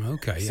time.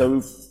 Okay. Yeah.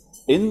 So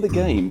in the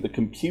game, the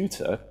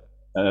computer,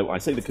 I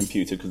say the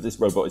computer because this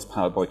robot is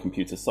powered by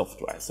computer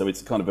software. So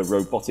it's kind of a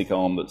robotic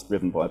arm that's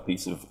driven by a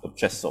piece of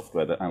chess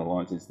software that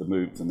analyzes the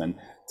moves and then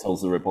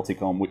tells the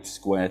robotic arm which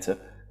square to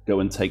go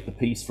and take the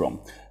piece from.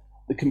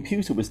 The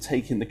computer was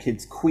taking the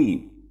kid's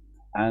queen.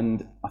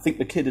 And I think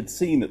the kid had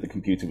seen that the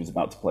computer was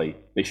about to play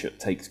bishop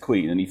takes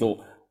queen, and he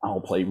thought, I'll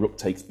play rook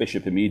takes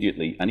bishop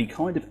immediately. And he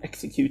kind of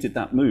executed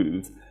that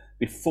move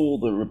before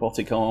the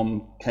robotic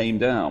arm came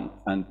down,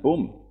 and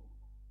boom,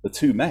 the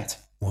two met,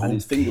 and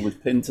his finger was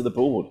pinned to the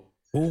board.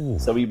 Ooh.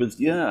 So he was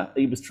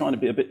trying to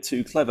be a bit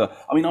too clever.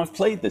 I mean, I've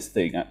played this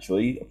thing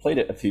actually. I played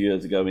it a few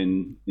years ago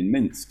in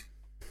Minsk,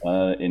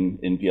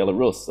 in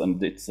Belarus,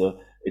 and it's a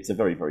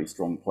very, very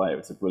strong player.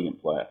 It's a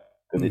brilliant player.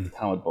 And it's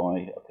powered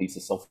by a piece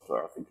of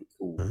software. I think it's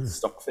called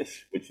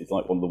Stockfish, which is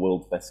like one of the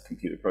world's best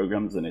computer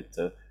programs, and it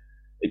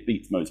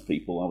beats most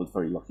people. I was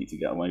very lucky to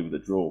get away with a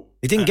draw.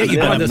 He didn't get you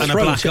by the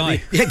throat. black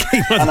eye. Yeah, get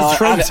you by the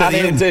throat at the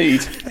end.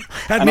 Indeed.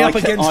 Had me up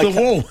against the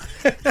wall.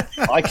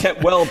 I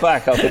kept well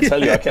back, I can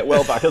tell you. I kept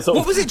well back.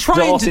 What was it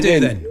trying to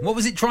do then? What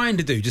was it trying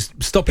to do?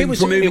 Just stop him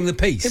from moving the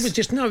piece? It was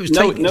just,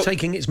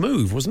 taking its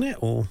move, wasn't it?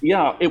 Or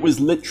yeah, it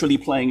was literally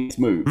playing its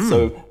move.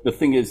 So the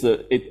thing is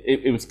that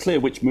it was clear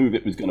which move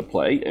it was going to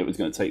play. It was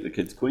going to take the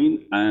kid's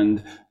queen,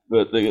 and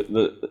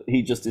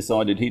he just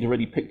decided he'd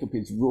already picked up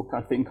his rook,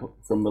 I think,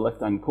 from the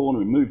left-hand corner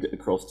and moved it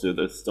across to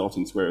the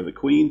starting square of the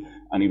queen,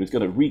 and he was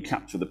going to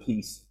recapture the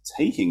piece,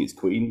 taking his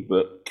queen,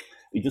 but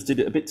he just did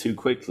it a bit too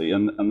quickly,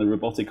 and the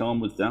robotic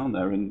arm was down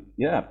there, and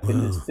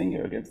pinned his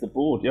finger against the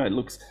board. Yeah, it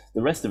looks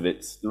the rest of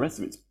it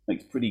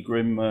makes pretty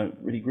grim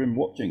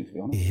watching, to be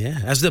honest. Yeah,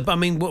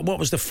 what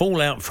was the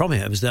fallout from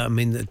it? Have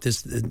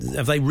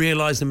they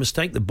realised the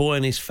mistake? The boy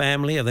and his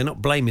family, are they not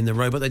blaming the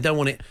robot? They don't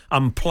want it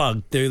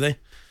unplugged, do they?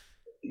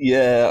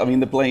 Yeah, I mean,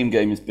 the blame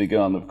game has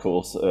begun, of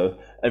course.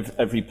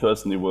 Every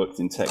person who works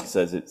in tech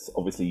says it's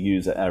obviously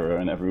user error,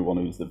 and everyone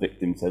who's the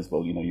victim says,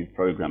 well, you've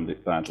programmed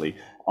it badly.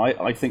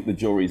 I think the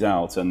jury's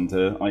out, and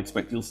I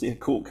expect you'll see a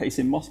court case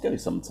in Moscow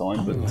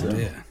sometime.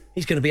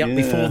 He's going to be up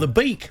before the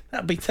beak.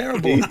 That'd be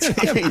terrible. It's a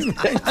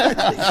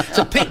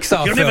Pixar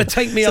film. You'll never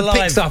take me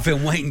alive. It's a Pixar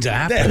film waiting to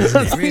happen,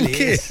 isn't it? Really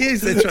is.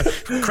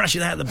 Crash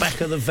it out the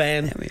back of the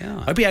van. There we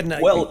are. Hope he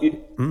hadn't. Well,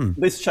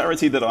 this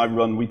charity that I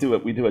run, we do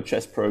a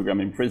chess program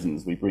in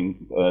prisons. We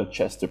bring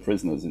chess to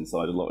prisoners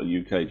inside a lot of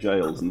UK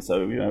jails, and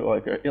so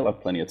you'll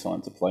have plenty of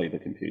time to play the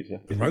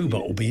computer. The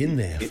robot will be in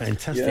there.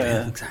 Fantastic.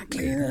 Yeah,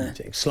 exactly. Yeah.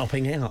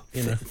 Slopping out,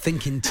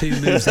 thinking 2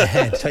 moves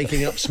ahead,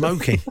 taking up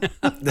smoking.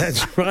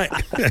 That's right.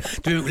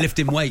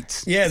 Lifting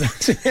weights. Yeah,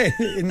 that's it.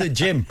 In the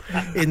gym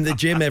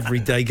every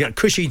day. Get a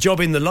cushy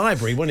job in the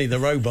library, won't he, the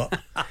robot?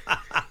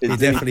 He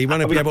definitely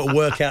won't be able to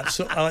work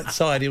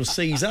outside. He'll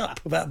seize up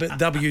about a bit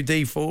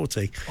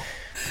WD-40.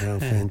 Oh,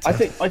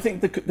 fantastic. I think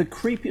the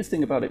creepiest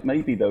thing about it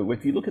maybe, though,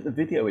 if you look at the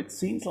video, it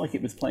seems like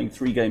it was playing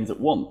 3 games at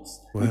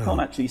once. Wow. You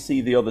can't actually see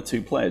the other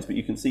 2 players, but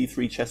you can see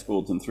 3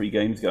 chessboards and 3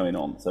 games going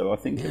on. So I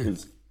think it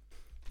was...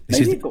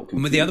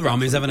 And with the other arm,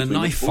 he was having a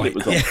knife fight.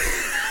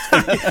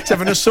 He's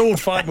having a sword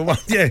fight with one.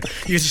 Yeah,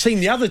 you've seen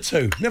the other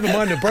 2. Never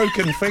mind a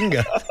broken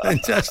finger.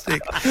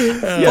 Fantastic.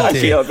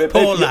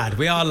 Poor lad.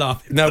 We are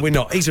laughing. No, we're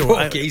not. He's all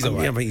right. He's all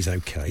right. Yeah, but he's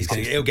okay.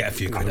 He'll get a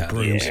few quid out of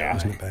it.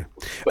 Isn't it bad?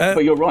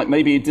 But you're right.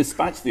 Maybe he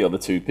dispatched the other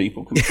 2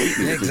 people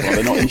completely. Exactly. Which is why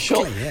they're not in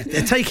shock. Yeah.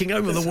 They're taking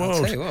over the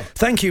world.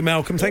 Thank you,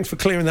 Malcolm. Thanks for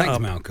clearing that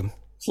up. Thanks, Malcolm.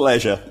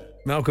 Pleasure.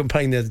 Malcolm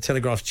Payne, the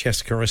Telegraph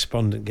chess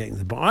correspondent, getting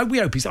the ball. We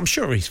hope I'm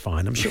sure he's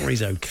fine. I'm sure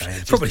he's okay.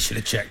 Probably should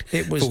have checked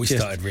before we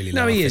started really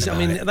laughing. No, he is. I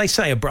mean, they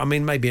say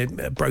maybe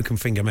a broken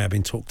finger may have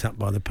been talked up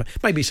by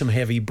maybe some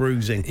heavy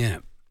bruising. Yeah.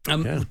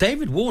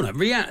 David Warner,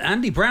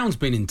 Andy Brown's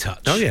been in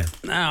touch. Oh, yeah.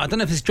 I don't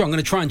know if it's true. I'm going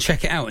to try and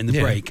check it out in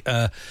the break.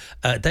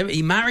 David,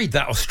 he married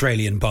that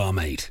Australian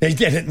barmaid. He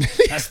didn't.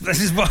 This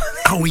is what...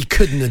 Oh, he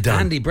couldn't have done.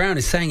 Andy Brown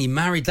is saying he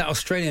married that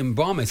Australian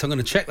barmaid, so I'm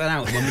going to check that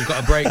out when we've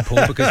got a break,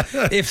 Paul, because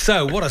if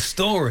so, what a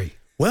story.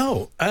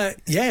 Well,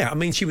 yeah, I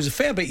mean, she was a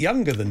fair bit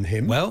younger than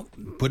him. Well,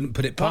 wouldn't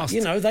put it past.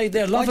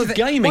 Their love of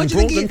gaming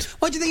brought them...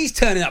 Why do you think he's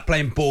turning up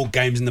playing board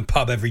games in the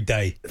pub every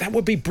day? That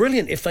would be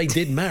brilliant if they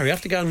did marry. I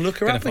have to go and look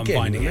her up again.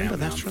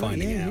 I'm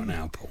finding it out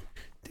now, Paul.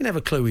 Didn't have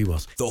a clue he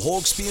was. The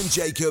Hawksbee and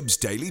Jacobs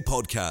Daily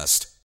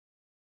Podcast.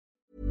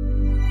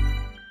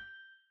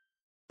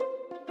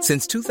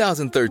 Since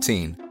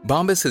 2013,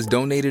 Bombas has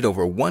donated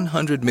over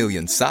 100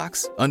 million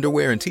socks,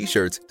 underwear, and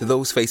T-shirts to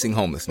those facing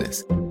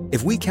homelessness.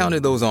 If we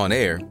counted those on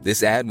air,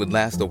 this ad would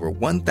last over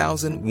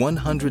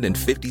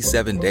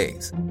 1,157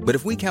 days. But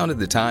if we counted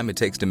the time it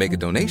takes to make a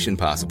donation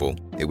possible,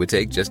 it would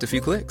take just a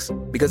few clicks.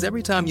 Because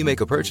every time you make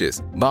a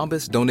purchase,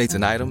 Bombas donates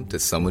an item to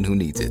someone who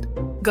needs it.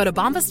 Go to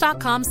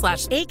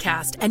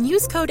bombas.com/ACAST and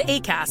use code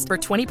ACAST for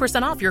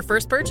 20% off your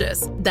first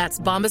purchase. That's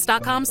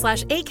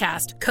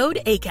bombas.com/ACAST, code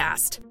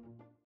ACAST.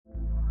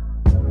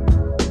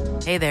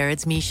 Hey there,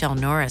 it's Michelle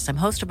Norris. I'm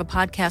host of a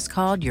podcast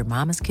called Your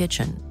Mama's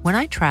Kitchen. When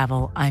I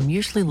travel, I'm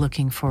usually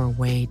looking for a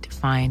way to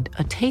find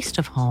a taste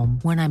of home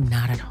when I'm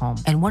not at home.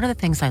 And one of the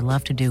things I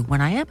love to do when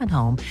I am at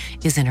home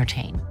is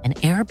entertain. And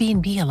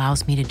Airbnb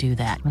allows me to do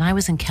that. When I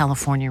was in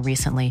California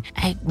recently,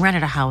 I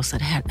rented a house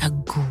that had a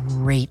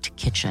great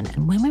kitchen.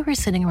 And when we were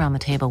sitting around the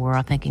table, we were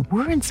all thinking,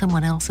 we're in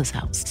someone else's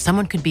house.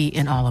 Someone could be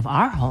in all of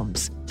our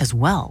homes as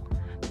well.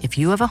 If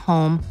you have a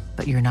home,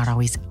 but you're not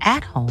always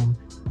at home,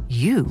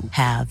 you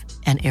have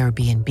an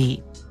Airbnb.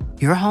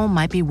 Your home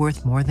might be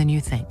worth more than you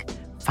think.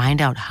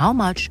 Find out how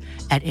much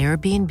at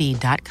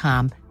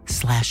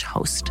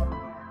airbnb.com/host.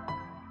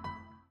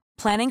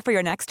 Planning for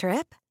your next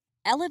trip?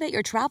 Elevate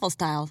your travel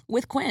style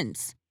with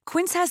Quince.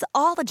 Quince has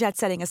all the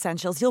jet-setting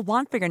essentials you'll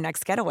want for your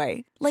next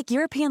getaway, like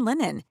European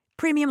linen,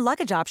 premium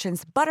luggage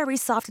options, buttery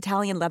soft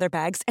Italian leather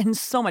bags, and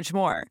so much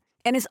more.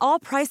 And is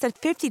all priced at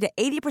 50 to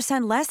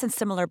 80% less than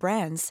similar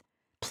brands.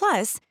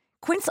 Plus,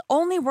 Quince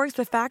only works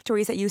with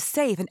factories that use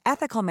safe and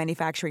ethical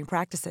manufacturing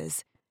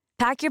practices.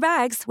 Pack your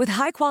bags with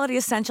high-quality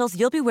essentials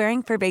you'll be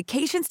wearing for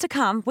vacations to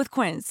come with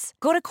Quince.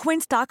 Go to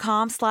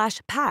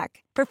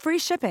quince.com/pack for free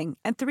shipping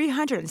and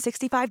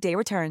 365-day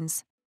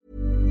returns.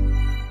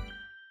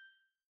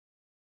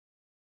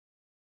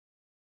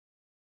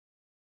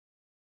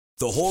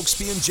 The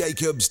Hawksby and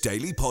Jacobs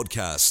Daily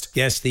Podcast.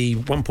 Yes, the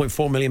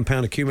 £1.4 million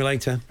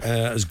accumulator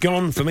has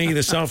gone for me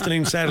this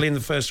afternoon, sadly, in the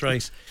first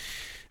race.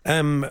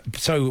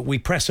 So we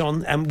press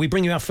on and we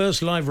bring you our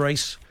first live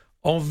race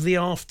of the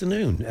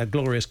afternoon at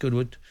Glorious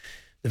Goodwood,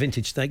 the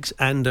Vintage Stakes,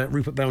 and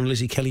Rupert Bell and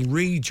Lizzie Kelly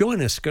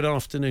rejoin us. Good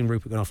afternoon,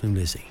 Rupert. Good afternoon,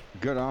 Lizzie.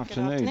 Good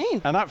afternoon.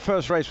 And that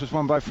first race was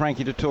won by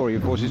Frankie Dettori.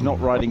 Of course, he's not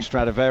riding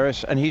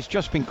Stradivarius, and he's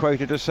just been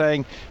quoted as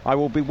saying, I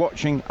will be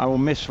watching, I will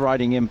miss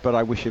riding him, but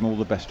I wish him all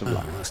the best of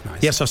luck. That's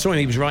nice. Yes, I saw him.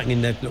 He was writing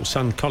in their little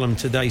Sun column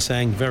today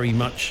saying very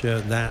much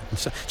that. And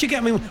so, do you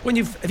get, I mean,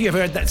 have you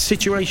ever had that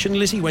situation,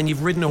 Lizzie, when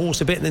you've ridden a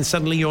horse a bit and then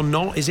suddenly you're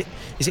not? Is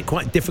it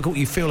quite difficult?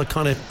 You feel a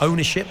kind of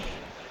ownership?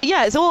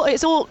 Yeah,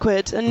 it's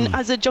awkward, and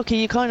as a jockey,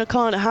 you kind of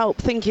can't help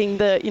thinking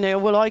that,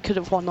 well, I could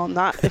have won on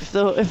that if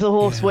the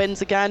horse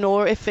wins again,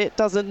 or if it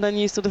doesn't, then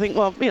you sort of think,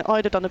 well,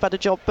 I'd have done a better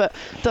job. But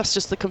that's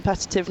just the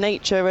competitive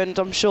nature, and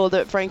I'm sure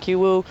that Frankie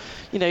will,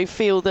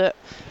 feel that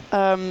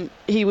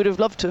he would have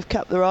loved to have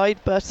kept the ride,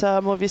 but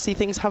obviously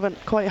things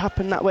haven't quite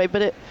happened that way.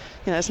 But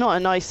it's not a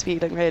nice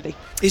feeling, really.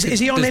 Is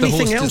he on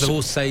anything else? Does the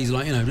horse say,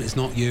 it's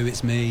not you,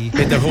 it's me?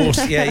 The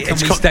horse, yeah. Can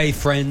we stay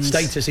friends?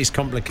 Status is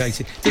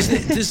complicated.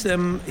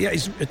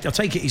 I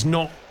take it he's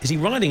not. Is he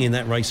riding in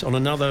that race on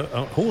another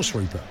horse,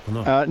 Rupert? Or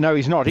not? No,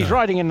 he's not. He's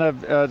riding in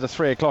the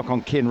 3 o'clock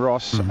on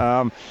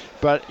Kinross.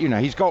 But,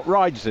 he's got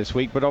rides this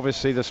week, but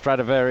obviously the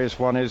Stradivarius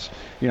one is,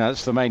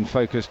 that's the main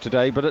focus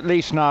today. But at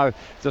least now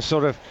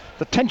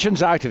the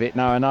tension's out of it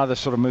now, and now they're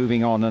sort of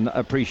moving on and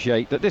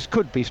appreciate that this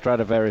could be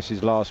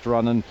Stradivarius's last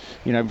run. And,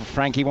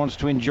 Frankie wants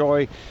to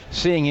enjoy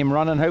seeing him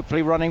run and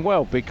hopefully running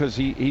well, because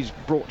he's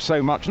brought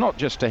so much, not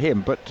just to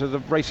him, but to the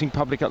racing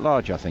public at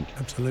large, I think.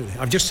 Absolutely.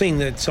 I've just seen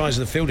the size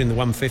of the field in the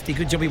 150.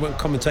 Good job you weren't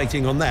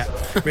commentating on that.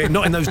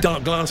 Not in those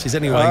dark glasses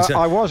anyway.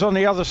 I was on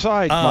the other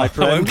side, my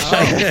friend.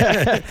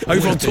 Okay.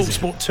 Over on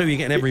TalkSport 2, you're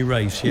getting every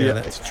race. Yeah,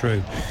 that's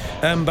true.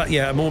 But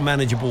yeah, more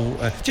manageable.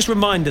 Just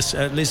remind us,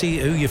 Lizzie,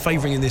 who you're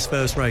favouring in this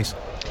first race.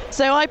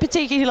 So I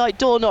particularly like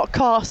Dornoch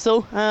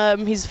Castle.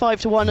 He's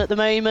 5-1 at the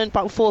moment,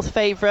 about 4th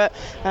favourite.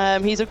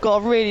 He's got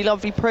a really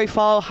lovely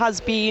profile,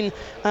 has been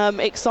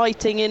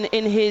exciting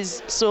in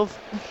his sort of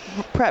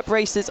prep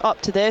races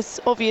up to this.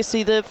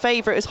 Obviously the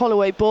favourite is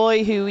Holloway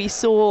Boy, who we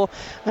saw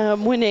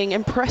winning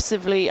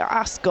impressively at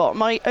Ascot.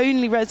 My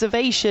only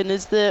reservation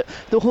is that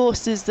the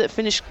horses that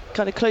finished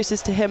kind of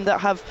closest to him that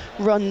have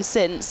run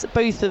since,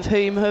 both of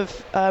whom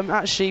have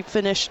actually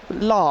finished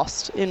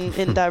last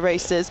in their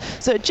races.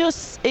 So it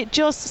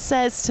just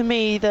says to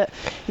me that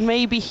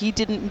maybe he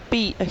didn't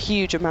beat a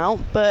huge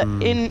amount, but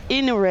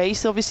in a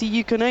race, obviously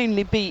you can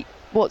only beat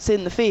what's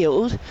in the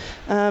field.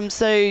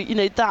 So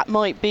that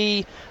might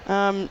be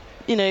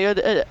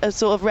a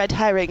sort of red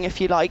herring,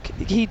 if you like.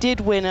 He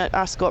did win at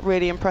Ascot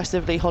really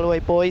impressively, Holloway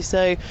Boy,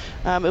 so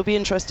it'll be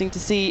interesting to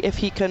see if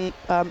he can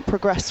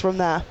progress from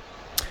there.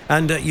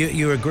 And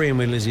you're agreeing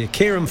with Lizzie.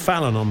 Kieran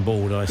Fallon on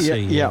board, I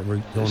see. Yeah.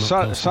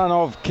 Son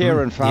of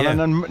Kieran Fallon.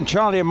 And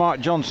Charlie and Mark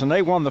Johnson,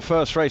 they won the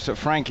first race that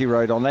Frankie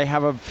rode on. They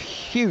have a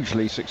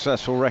hugely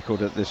successful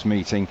record at this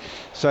meeting.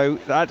 So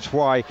that's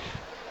why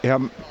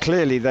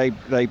clearly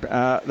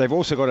they've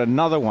also got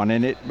another one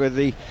in it with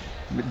the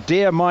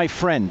Dear My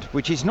Friend,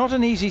 which is not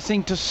an easy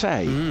thing to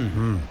say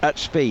at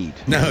speed.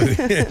 No.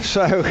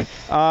 So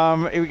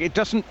it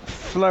doesn't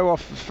flow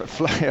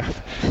off.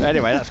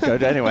 Anyway, that's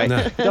good. Anyway,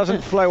 It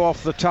doesn't flow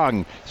off the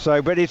tongue.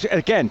 So, but it's,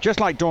 again, just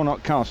like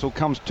Dornoch Castle,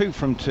 comes 2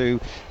 from 2,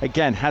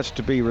 again, has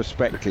to be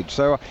respected.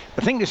 So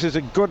I think this is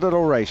a good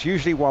little race,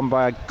 usually won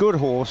by a good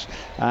horse,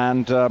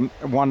 and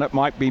one that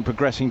might be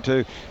progressing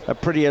to a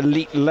pretty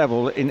elite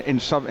level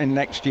in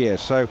next year.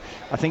 So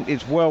I think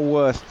it's well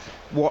worth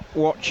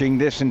watching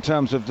this in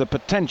terms of the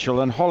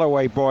potential, and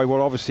Holloway Boy will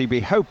obviously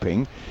be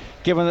hoping,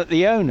 given that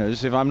the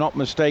owners, if I'm not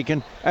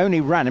mistaken, only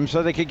ran him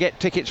so they could get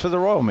tickets for the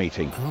Royal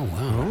meeting. Oh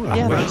wow!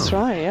 Yeah, that's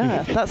right.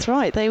 Yeah, that's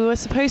right. They were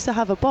supposed to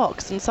have a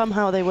box, and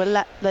somehow they were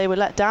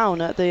let down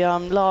at the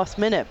last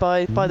minute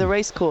by the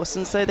racecourse,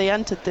 and so they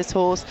entered this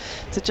horse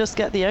to just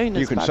get the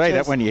owners. You can badges. say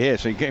that when you're here.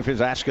 So if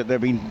it's Ascot,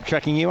 they've been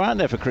checking you out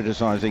there for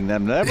criticising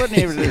them there, wouldn't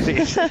you?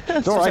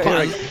 It's all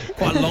right.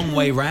 Quite a long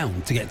way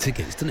round to get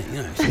tickets, doesn't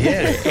it?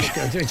 Yeah,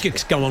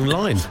 just go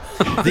online.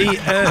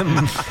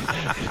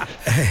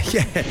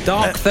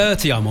 Dark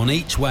 30 I'm on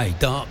each way.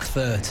 Dark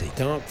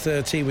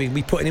 30.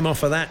 We putting him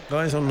off of that,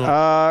 guys, or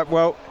not?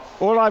 Well,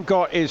 All I've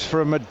got is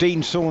from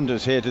Dean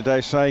Saunders here today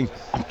saying,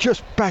 I'm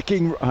just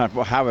backing...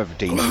 well, however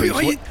Dean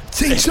speaks.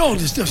 Dean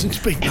Saunders doesn't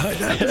speak like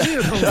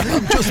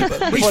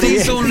that. Which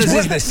Dean Saunders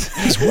is this?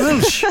 He's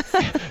Welsh.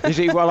 Is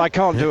he? Well, I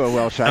can't do a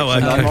Welsh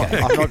accent.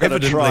 I'm not going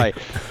to try.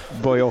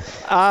 Boyle.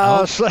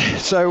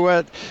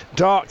 So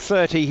Dark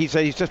 30, he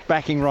said he's just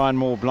backing Ryan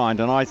Moore blind,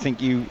 and I think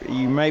you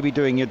may be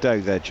doing your dough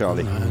there,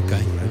 Charlie.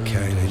 Okay.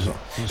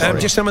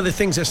 Just some of the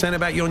things they're saying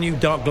about your new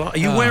dark glasses.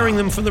 Are you wearing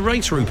them for the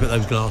race, Rupert,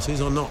 those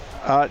glasses, or not?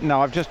 No,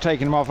 I've just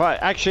taken them off. I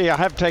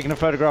have taken a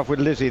photograph with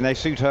Lizzie, and they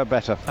suit her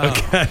better.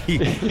 Okay.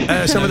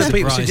 Some of the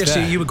people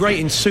suggested you were great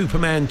in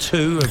Superman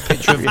 2, a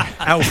picture of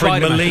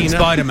Alfred Molina.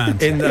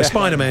 Spider-Man. In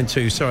Spider-Man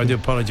 2, sorry, I do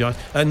apologise.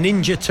 A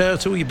Ninja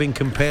Turtle you've been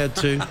compared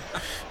to.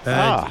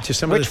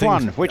 Just some which of the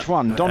things. Which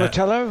one?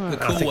 Donatello?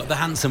 The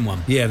handsome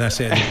one. Yeah, that's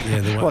it. Yeah,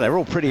 the one. Well, they're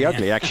all pretty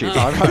ugly, actually, if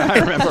I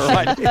remember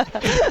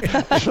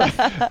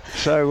right.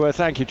 So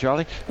thank you,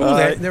 Charlie.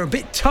 They're a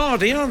bit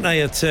tardy, aren't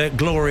they, at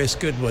Glorious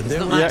Goodwood?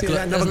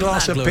 Another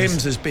glass of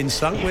Pimm's has been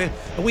sunk. Are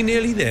we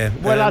nearly there?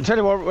 Well, I'll tell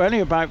you what, we're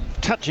only about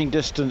touching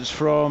distance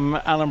from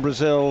Alan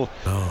Brazil.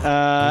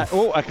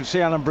 I can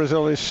see Alan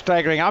Brazil is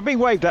staggering. I've been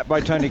waved at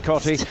by Tony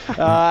Cotti,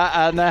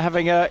 and they're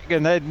having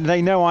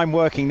they know I'm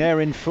working.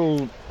 They're in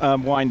full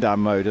wind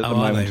down mode at the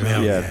moment.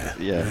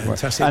 Yeah.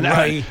 Fantastic. And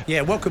Ray,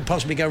 what could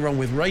possibly go wrong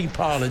with Ray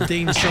Parlour,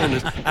 Dean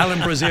Saunders,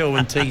 Alan Brazil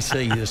and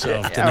TC this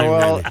afternoon?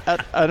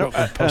 What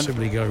could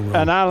possibly go wrong?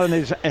 And Alan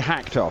is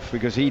hacked off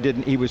because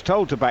he was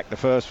told to back the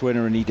first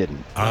winner and he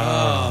didn't.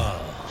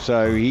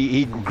 So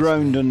he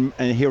groaned and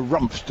he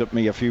rumphed at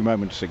me a few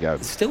moments ago.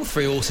 Still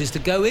 3 horses to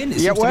go in. It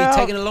seems to be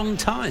taking a long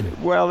time.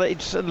 Well,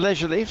 it's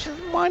leisurely.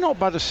 Why not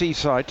by the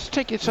seaside?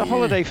 It's a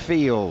holiday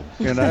feel,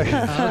 you know.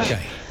 Okay.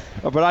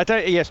 But I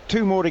don't. Yes,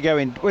 2 more to go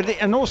in,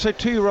 and also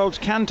 2-year-olds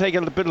can take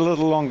a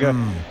little longer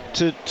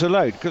to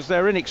load because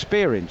they're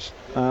inexperienced,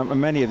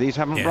 and many of these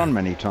haven't run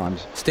many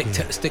times. Stick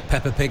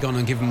Peppa Pig on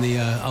and give them the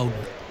old.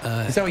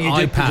 Is that what you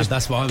iPad? do?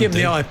 That's what I would give do.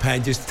 them the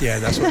iPad.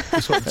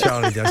 That's what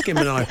Charlie does. Give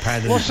him an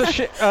iPad. What's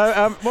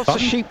the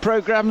sheep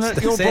program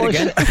that your boys?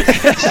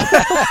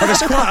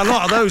 There's quite a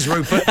lot of those,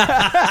 Rupert.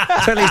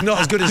 Telly's not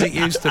as good as it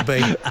used to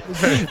be.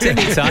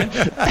 Dinner time.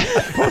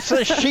 What's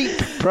the sheep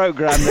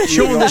program?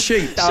 Shaun the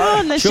Sheep.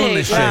 Shaun the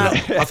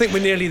Sheep. Look, I think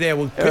we're nearly there.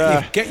 We'll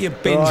get your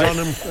bins on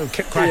and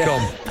crack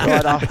on.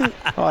 Right,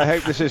 I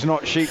hope this is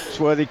not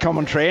sheep's-worthy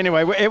commentary.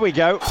 Anyway, here we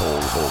go.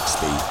 Paul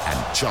Hawksbee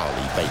and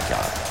Charlie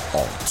Baker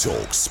on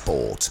Talk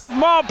Sport.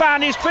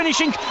 Marban is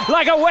finishing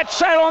like a wet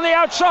sail on the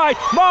outside.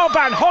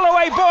 Marban,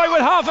 Holloway Boy with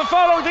half a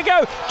furlong to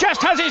go,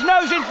 just has his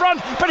nose in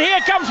front, but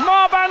here comes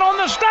Marban on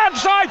the stand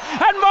side,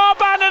 and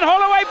Marban and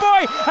Holloway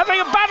Boy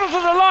having a battle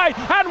to the line,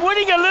 and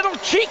winning a little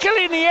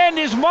cheekily in the end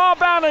is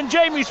Marban and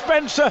Jamie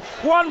Spencer,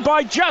 won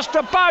by just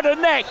about a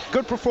neck.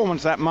 Good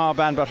performance that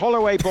Marban, but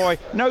Holloway Boy,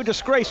 no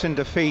disgrace in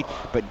defeat,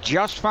 but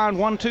just found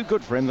one too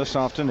good for him this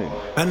afternoon.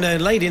 And a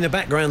lady in the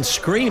background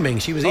screaming.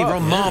 She was either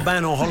on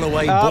Marban or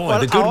Holloway Boy.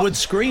 The Goodwood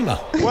Screamer.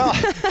 Well,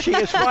 she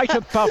is right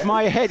above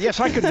my head. Yes,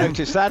 I could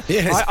notice that.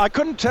 Yes. I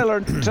couldn't tell her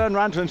and turn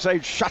around to her and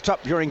say, shut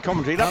up during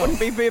commentary. That wouldn't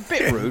be a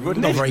bit rude,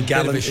 wouldn't it? Not very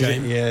gallant, is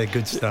it? Yeah,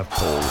 good stuff.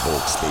 Paul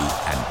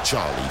Hawksbee and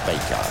Charlie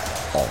Baker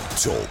on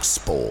Talk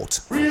Sport.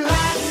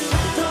 Relax,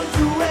 don't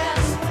do it.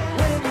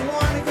 When you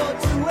wanna go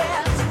to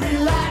it.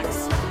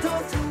 Relax,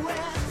 don't do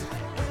it.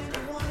 When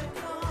you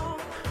wanna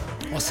go.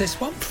 What's this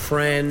one?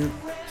 Fran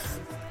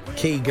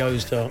Key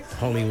goes to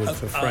Hollywood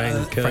for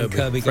Frank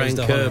Kirby. Frank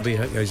Kirby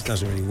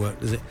doesn't really work,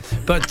 does it?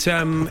 But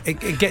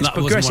it gets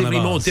progressively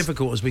more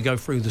difficult as we go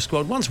through the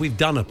squad. Once we've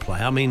done a play,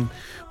 I mean,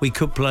 we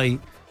could play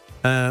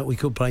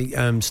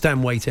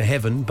Stanway to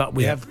Heaven, but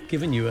we have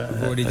given you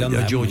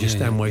a Georgia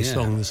Stanway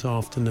song this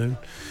afternoon.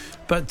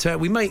 But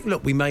we may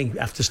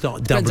have to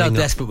start doubling Depends how up.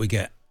 desperate we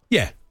get.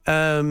 Yeah.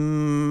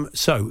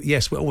 So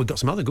yes, we've got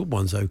some other good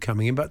ones though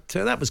coming in, but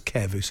that was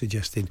Kev who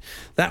suggested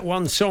that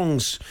one.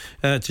 Songs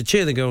to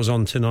cheer the girls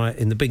on tonight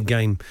in the big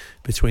game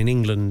between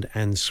England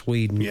and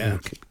Sweden,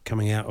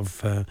 coming out of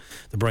the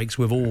breaks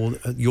with all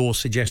your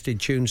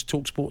suggested tunes.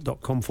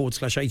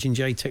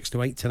 Talksport.com/H&J, text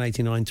to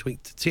 81089,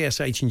 tweet to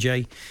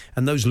TSH&J,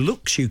 and those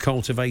looks you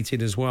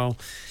cultivated as well,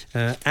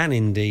 and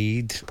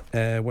indeed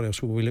what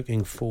else were we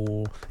looking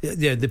for?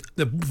 The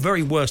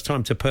very worst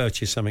time to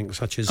purchase something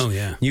such as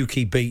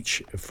Newquay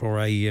Beach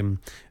for a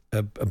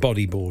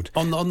bodyboard.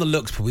 On the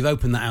looks, but we've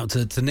opened that out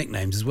to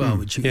nicknames as well,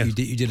 which you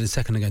did a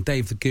second ago.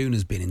 Dave the Goon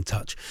has been in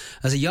touch.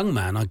 As a young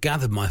man, I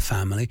gathered my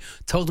family,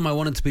 told them I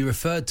wanted to be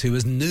referred to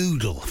as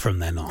Noodle from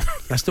then on.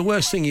 That's the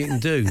worst thing you can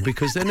do,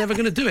 because they're never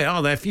going to do it,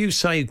 are they? If you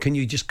say, can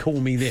you just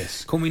call me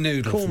this? Call me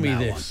Noodle. Call me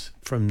this.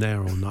 From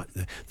now on, like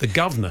the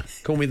governor.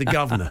 Call me the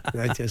governor.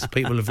 As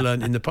people have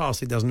learned in the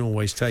past, it doesn't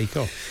always take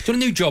off. Do you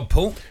want a new job,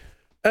 Paul?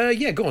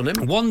 Yeah, go on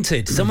then.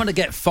 Wanted. Someone to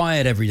get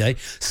fired every day.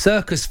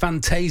 Circus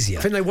Fantasia.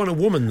 I think they want a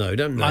woman, though,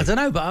 don't they? I don't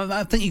know, but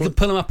I think you could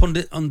pull them up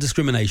on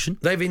discrimination.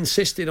 They've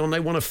insisted on they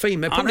want a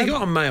female. They've probably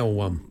got a male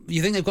one.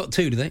 You think they've got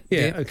 2, do they?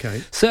 Yeah,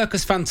 okay.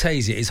 Circus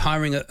Fantasia is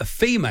hiring a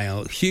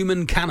female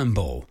human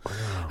cannonball,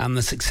 and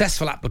the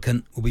successful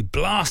applicant will be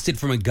blasted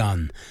from a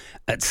gun.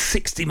 at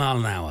 60 mile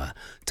an hour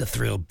to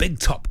thrill big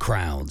top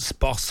crowds.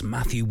 Boss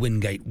Matthew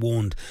Wingate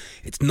warned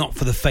it's not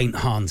for the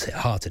faint-hearted.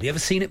 Have you ever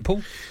seen it,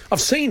 Paul?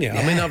 I've seen it.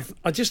 Yeah. I mean,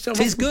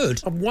 It's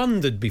good. I've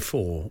wondered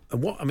before.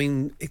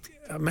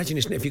 Imagine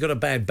if you've got a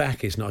bad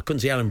back, it's not. I couldn't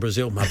see Alan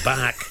Brazil, my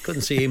back.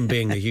 Couldn't see him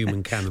being a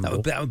human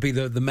cannonball. That would be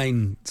the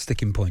main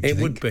sticking point. It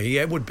would be.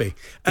 Yeah.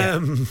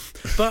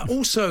 But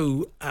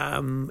also,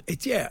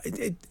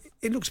 it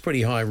looks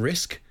pretty high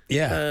risk.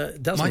 Yeah.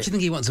 Doesn't Why it? do you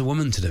think he wants a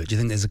woman to do it? Do you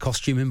think there's a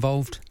costume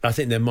involved? I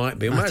think there might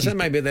be.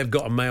 Maybe they've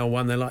got a male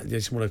one. They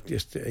just want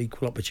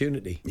equal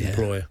opportunity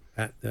employer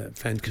at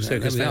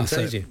Circus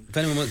Fantasia. If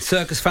anyone wants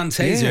Circus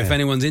Fantasia, if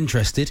anyone's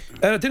interested.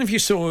 I don't know if you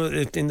saw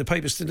it in the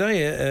papers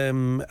today.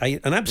 An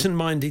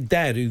absent-minded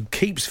dad who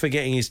keeps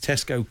forgetting his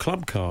Tesco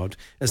club card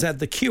has had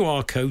the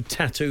QR code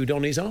tattooed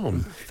on his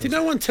arm. Did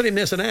no one tell him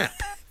there's an app?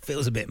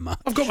 Feels a bit much.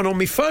 I've got one on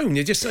my phone.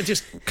 I just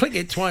click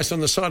it twice on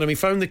the side of my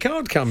phone. The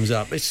card comes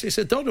up. It's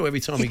a doddle every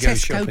time we go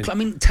shopping. I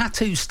mean,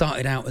 tattoos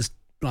started out as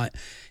like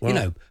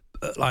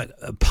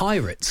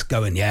pirates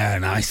going,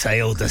 and I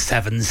sailed the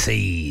 7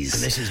 seas.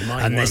 And this is my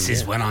And one, this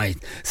is when I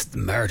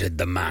murdered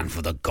the man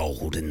for the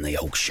gold in the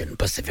ocean,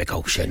 Pacific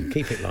Ocean.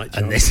 Keep it light,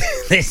 and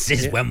this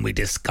is when we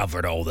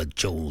discovered all the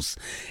jewels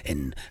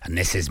and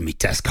this is me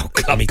Tesco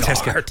club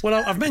card.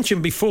 Well, I've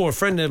mentioned before, a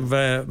friend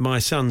of my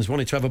son's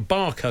wanted to have a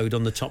barcode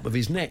on the top of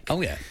his neck. Oh,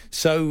 yeah.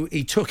 So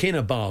he took in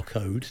a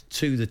barcode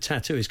to the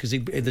tattooist because the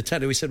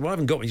tattooist said, well, I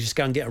haven't got one, just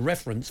go and get a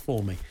reference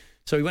for me.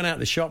 So he went out to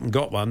the shop and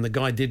got one. The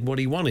guy did what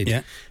he wanted.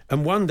 Yeah.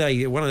 And one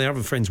day, one of the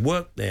other friends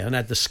worked there and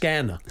had the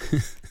scanner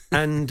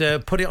and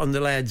put it on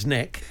the lad's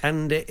neck,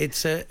 and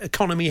it's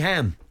economy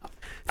ham.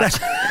 That's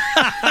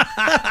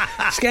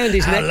scanned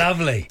his neck.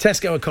 Lovely.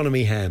 Tesco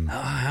economy ham. Oh,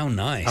 how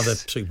nice. Other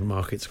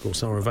supermarkets, of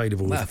course, are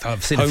available. Well,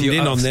 I've seen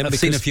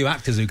a few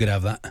actors who could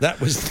have that. That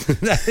was.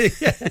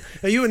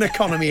 Are you an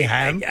economy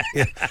ham?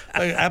 Yeah.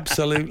 Oh,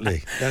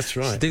 absolutely. That's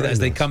right. Do that as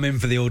they come in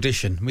for the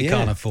audition. We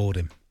can't afford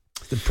him.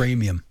 The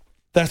premium.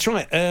 That's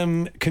right.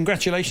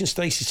 Congratulations,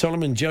 Stacey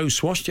Solomon, Joe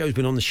Swash. Joe's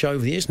been on the show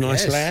over the years.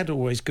 Nice lad,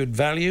 always good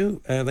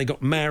value. They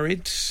got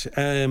married.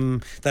 They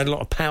had a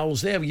lot of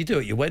pals there. You do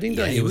at your wedding,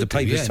 don't you? With the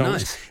papers told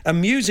us. And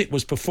music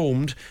was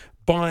performed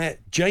by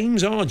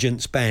James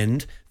Argent's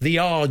band, the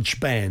Arge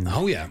Band.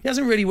 Oh, yeah. He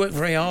hasn't really worked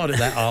very hard at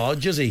that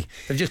Arge, has he?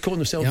 They've just called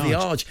themselves the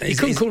Arge. He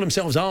couldn't call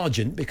themselves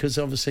Argent because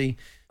obviously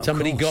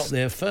somebody got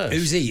there first.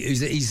 Who's he?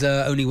 He's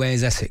only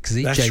wears Essex, is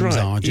he? That's James right.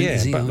 Argent, yeah,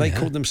 is he? but they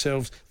called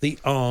themselves the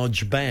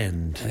Arge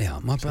Band. Yeah,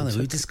 my brother, we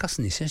were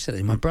discussing this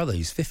yesterday. My brother,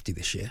 who's 50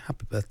 this year,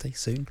 happy birthday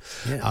soon.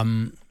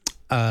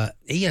 Yeah.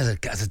 He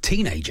as a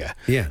teenager,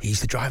 he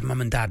used to drive mum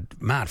and dad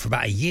mad for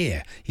about a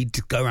year.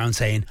 He'd go around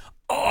saying,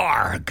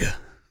 "Arg."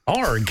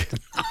 Arg?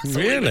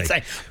 Really? He'd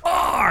say,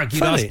 "Arg."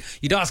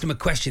 You'd ask him a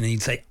question and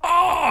he'd say,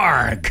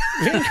 "Arg."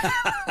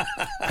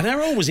 And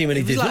how old was he when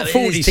he did that?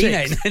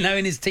 46?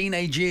 In his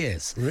teenage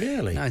years.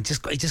 Really? No, he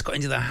just got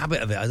into the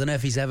habit of it. I don't know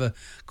if he's ever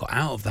got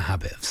out of the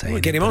habit of saying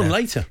We'll get him on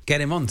later. Get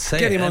him on.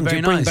 Get him on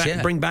very to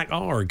nice, bring back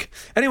Arg.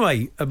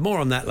 Anyway, more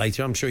on that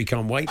later. I'm sure he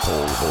can't wait.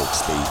 Paul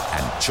Hawksbee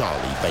and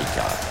Charlie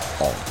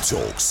Baker on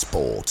Talk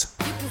Sport.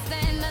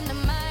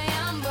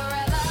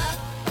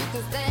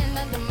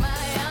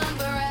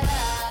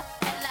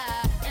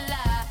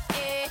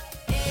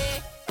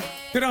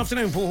 Good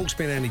afternoon, Paul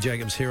Hawksbee and Andy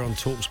Jacobs here on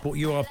TalkSport.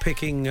 You are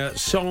picking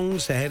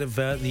songs ahead of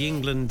the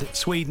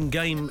England-Sweden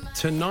game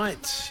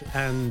tonight.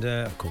 And,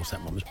 of course,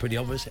 that one was pretty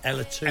obvious.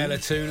 Ella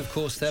Toone, of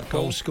course, their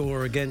goal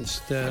scorer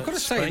against I've got to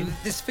Spain. say,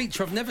 this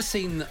feature, I've never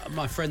seen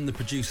my friend, the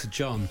producer,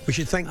 John. We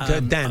should thank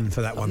Dan for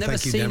that one. I've never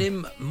Thank you, Dan. seen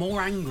him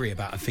more angry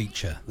about a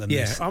feature than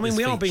this. Yeah, I mean, this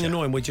we are feature. being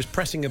annoying. We're just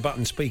pressing a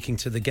button, speaking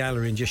to the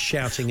gallery and just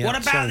shouting out What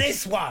about songs.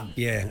 this one?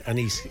 Yeah, and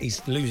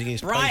he's losing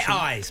his Bright patience.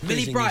 Eyes.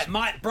 Millie Bright.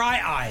 Mike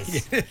Bright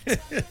Eyes.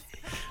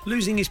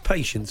 Losing his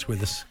patience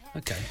with us.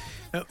 Okay.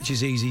 Which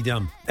is easy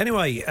done.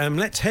 Anyway,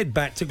 let's head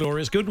back to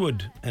Glorious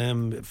Goodwood.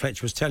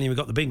 Fletcher was telling you we've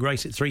got the big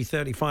race at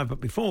 3:35, but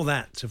before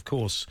that, of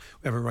course,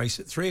 we have a race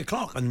at 3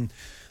 o'clock, and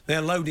they're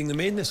loading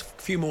them in. There's a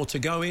few more to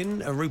go in.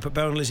 Rupert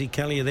Bell and Lizzie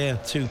Kelly are there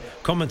to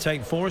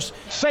commentate for us.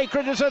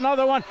 Sacred is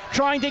another one,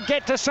 trying to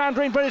get to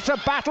Sandrine, but it's a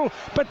battle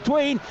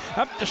between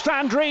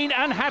Sandrine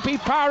and Happy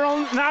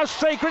Paron. Now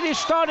Sacred is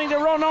starting to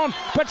run on,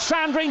 but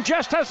Sandrine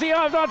just has the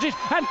advantage,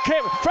 and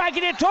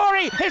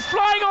Fragidatori is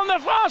flying on the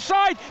far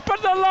side,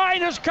 but the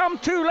line has come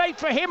too late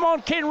for him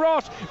on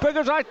Kinross,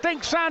 because I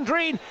think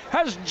Sandrine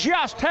has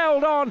just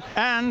held on.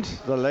 And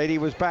the lady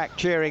was back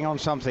cheering on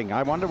something.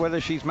 I wonder whether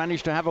she's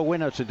managed to have a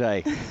winner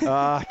today.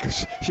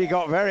 Because she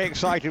got very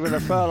excited with a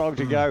furlong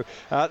to go.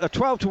 The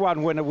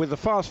 12-1 winner with the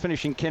fast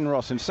finishing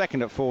Kinross in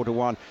second at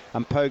 4-1,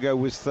 and Pogo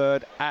was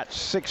third at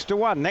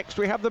 6-1. Next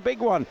we have the big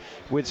one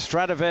with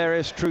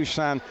Stradivarius,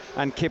 Trusan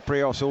and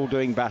Kyprios all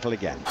doing battle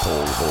again.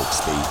 Paul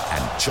Hawksbee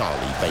and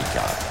Charlie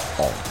Baker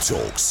on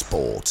Talk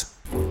Sport.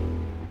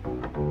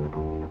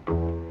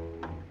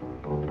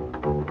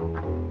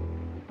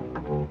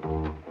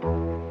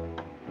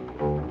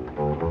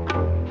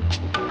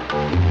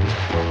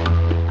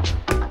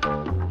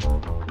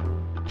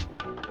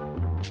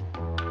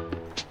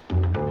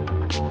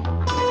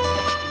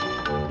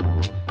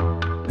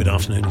 Good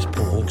afternoon, it's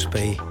Paul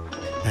Hawksbee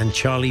and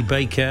Charlie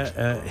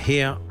Baker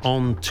here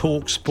on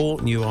Talk Sport,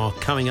 and you are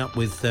coming up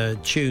with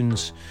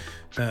tunes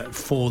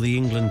for the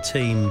England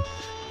team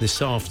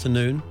this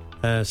afternoon.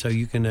 So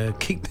you can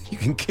keep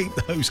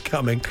those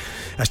coming.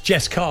 That's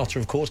Jess Carter,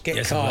 of course.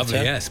 Get Carter.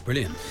 Lovely, yes,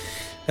 brilliant.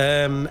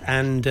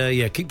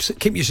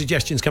 Keep your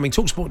suggestions coming.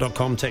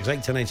 Talksport.com, text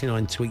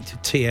 81089, tweet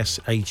to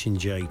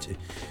TSH&J to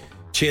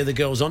cheer the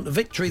girls on to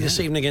victory this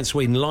evening against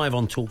Sweden, live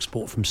on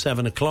Talksport from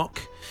 7 o'clock.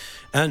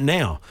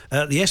 Now,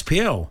 the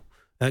SPL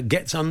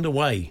gets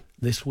underway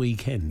this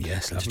weekend.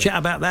 Yes, to chat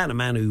about that, a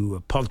man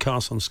who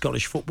podcasts on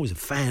Scottish football, is a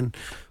fan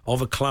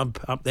of a club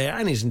up there,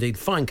 and is indeed a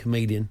fine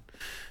comedian.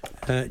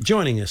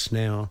 Joining us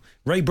now,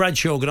 Ray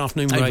Bradshaw. Good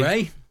afternoon, Ray. Hey,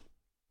 Ray.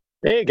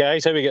 Hey,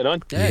 guys. How are we getting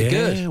on? Yeah,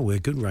 good. Yeah, we're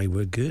good, Ray.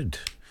 We're good.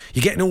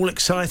 You getting all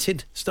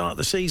excited? Start of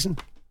the season?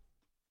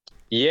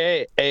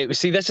 Yeah.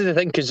 See, this is the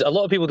thing, because a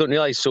lot of people don't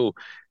realise. So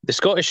the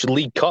Scottish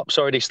League Cup's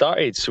already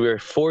started. So we're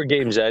 4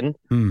 games in.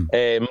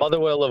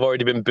 Motherwell have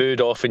already been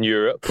booed off in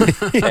Europe.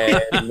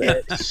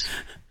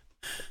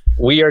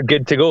 We are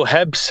good to go.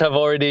 Hibs have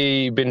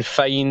already been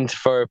fined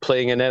for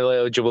playing an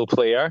ineligible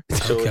player.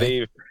 So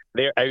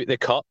they're out the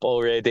cup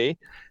already.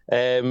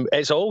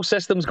 It's all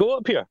systems go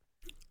up here.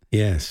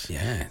 Yes.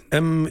 Yeah.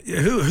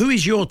 Who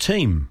is your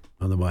team,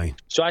 by the way?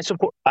 So I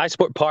support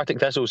Partick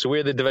Thistle. So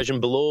we're the division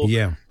below.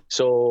 Yeah.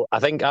 So I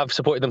think I've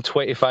supported them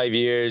 25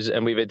 years,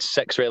 and we've had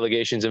 6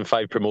 relegations and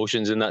 5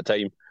 promotions in that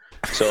time.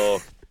 So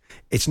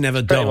it's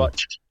never dull.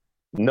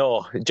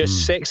 No,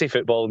 just sexy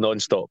football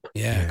non-stop.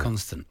 Yeah,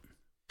 constant.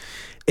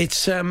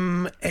 It's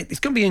going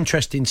to be an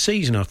interesting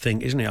season, I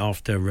think, isn't it?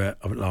 After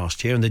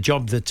last year and the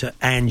job that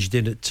Ange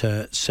did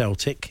at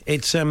Celtic.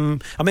 It's I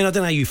mean, I don't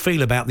know how you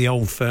feel about the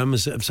old firm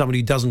as somebody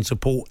who doesn't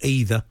support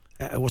either.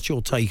 What's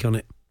your take on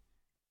it?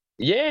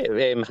 Yeah,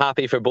 I'm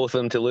happy for both of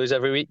them to lose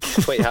every week.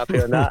 Quite happy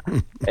on that.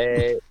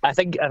 I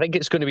think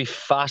it's going to be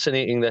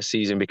fascinating this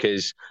season,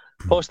 because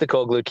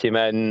Postecoglou came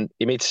in,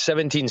 he made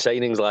 17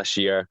 signings last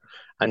year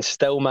and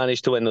still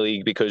managed to win the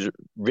league, because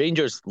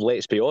Rangers,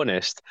 let's be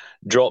honest,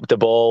 dropped the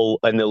ball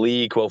in the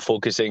league while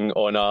focusing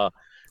on a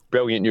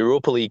brilliant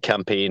Europa League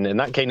campaign. And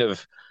that kind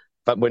of,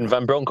 when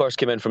Van Bronckhorst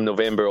came in from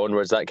November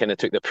onwards, that kind of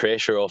took the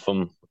pressure off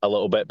them a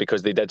little bit,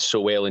 because they did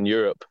so well in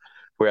Europe.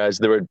 Whereas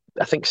there were,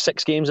 I think,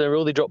 6 games in a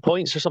row they dropped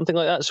points or something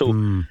like that.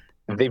 So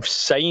they've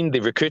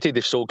recruited,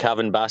 they've sold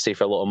Kevin Bassey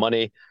for a lot of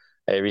money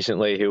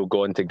recently. He'll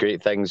go on to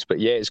great things. But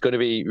yeah, it's going to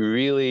be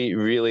really,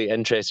 really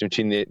interesting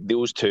between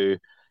those two.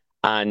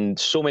 And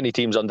so many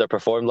teams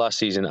underperformed last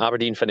season.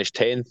 Aberdeen finished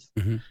 10th,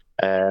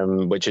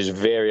 which is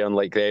very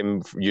unlike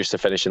them. Used to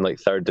finishing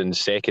like 3rd and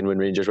 2nd when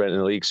Rangers went in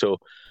the league. So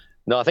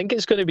no, I think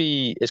it's going to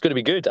be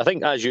good. I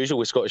think, as usual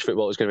with Scottish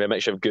football, it's going to be a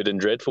mixture of good and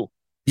dreadful.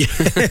 Yeah,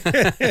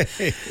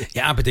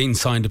 Aberdeen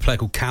signed a player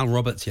called Cal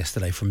Roberts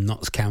yesterday from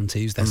Notts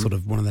County. They're sort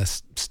of one of their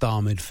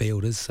star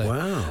midfielders. So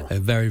wow, a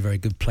very, very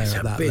good player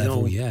at that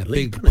level. Yeah,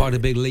 quite a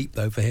big leap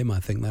though for him, I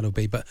think that'll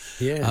be. But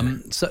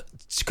so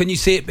can you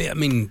see it? I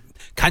mean,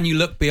 can you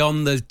look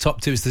beyond the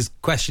top 2? It's this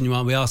question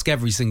we ask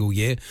every single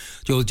year.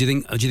 George, do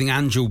you think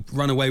Ange will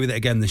run away with it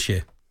again this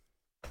year?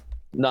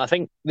 No, I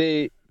think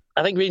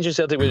Rangers and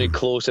Celtic were really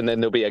close, and then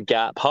there'll be a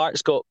gap.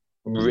 Hearts got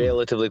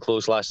relatively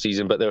close last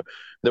season, but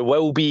there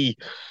will be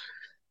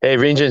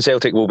Rangers and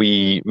Celtic will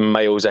be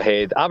miles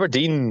ahead.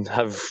 Aberdeen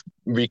have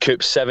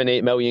recouped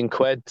 7-8 million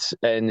quid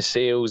in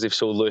sales. They've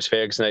sold Lewis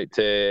Ferguson out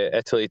to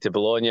Italy, to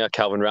Bologna.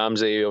 Calvin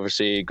Ramsey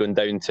obviously going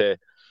down to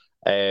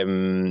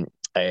Liverpool.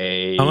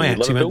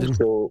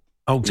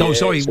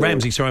 Sorry,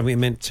 Ramsey. Sorry, we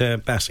meant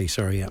Bassey.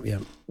 Sorry, yeah.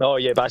 Oh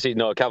yeah, Bassey.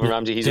 No, Calvin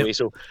Ramsey. He's away.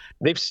 So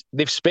they've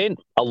spent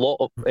a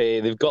lot.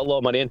 They've got a lot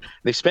of money in.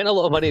 They've spent a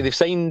lot of money. They've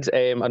signed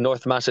a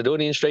North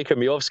Macedonian striker,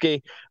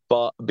 Miovski,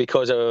 but they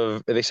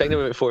signed him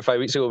about 4 or 5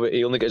 weeks ago, but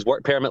he only got his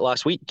work permit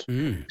last week.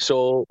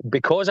 So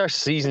because our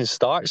season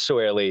starts so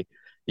early,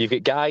 you've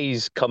got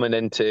guys coming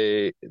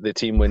into the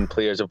team when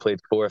players have played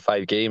 4 or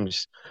 5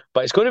 games.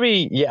 But it's going to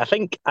be,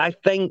 I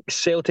think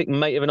Celtic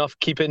might have enough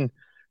keeping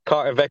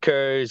Carter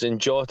Vickers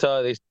and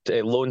Jota,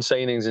 they loan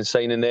signings and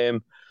signing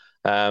them.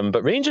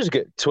 But Rangers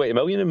got 20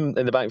 million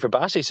in the bank for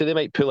Bassey, so they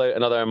might pull out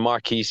another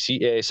marquee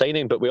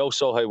signing. But we all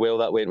saw how well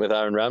that went with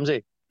Aaron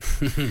Ramsey.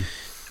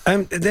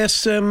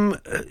 There's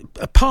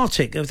a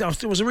Partick. I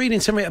was reading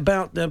something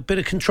about a bit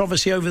of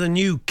controversy over the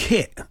new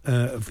kit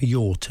for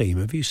your team.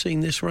 Have you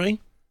seen this,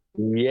 Ray?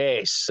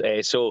 Yes.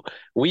 So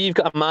we've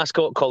got a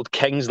mascot called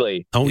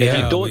Kingsley. Oh yeah,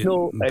 if you don't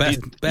know,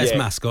 best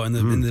mascot in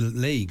the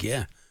league.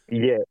 Yeah.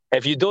 Yeah,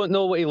 if you don't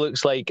know what he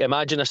looks like,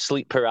 imagine a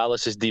sleep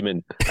paralysis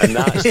demon, and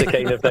that's the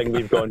kind of thing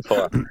we've gone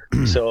for.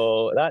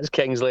 So that's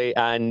Kingsley,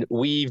 and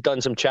we've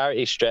done some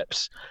charity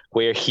strips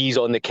where he's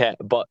on the kit,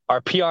 but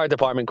our PR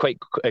department quite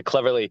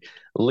cleverly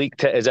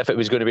leaked it as if it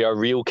was going to be our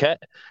real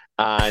kit,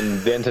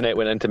 and the internet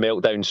went into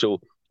meltdown. So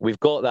we've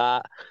got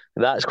that.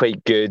 That's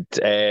quite good.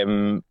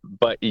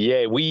 But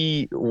yeah,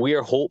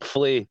 we're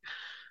hopefully,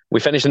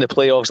 we finished in the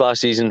playoffs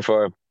last season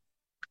for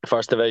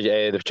first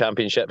division, the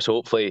championship. So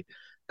hopefully,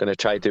 going to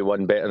try to do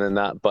one better than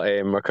that, but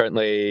we're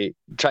currently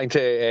trying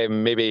to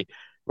maybe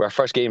our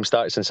first game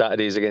starts on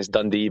Saturdays against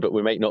Dundee, but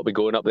we might not be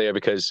going up there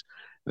because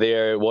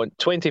they want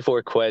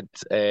 24 quid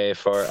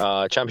for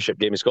a championship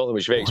game in Scotland,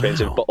 which is very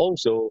expensive. But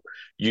also,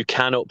 you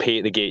cannot pay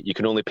at the gate; you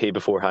can only pay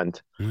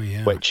beforehand,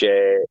 which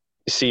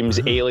seems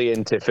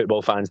alien to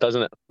football fans,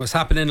 doesn't it? What's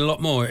happening a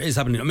lot more? It is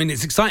happening. I mean,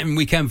 it's an exciting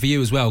weekend for you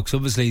as well, because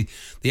obviously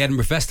the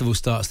Edinburgh Festival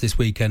starts this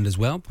weekend as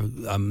well.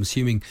 I'm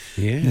assuming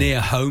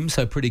near home,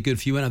 so pretty good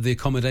for you. You won't have the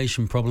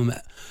accommodation problem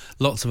that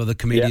lots of other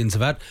comedians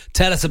have had.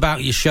 Tell us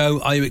about your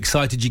show. Are you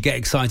excited? You get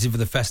excited for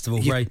the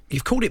festival, Ray?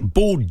 You've called it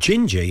Bald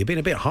Ginger. You've been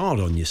a bit hard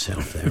on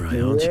yourself there, Ray,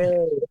 aren't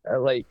you?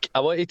 Like, I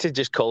wanted to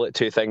just call it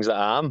two things that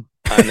I am.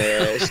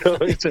 And so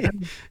it's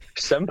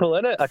simple,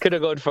 innit? I could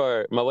have gone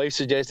for, my wife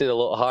suggested a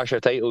lot of harsher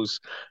titles,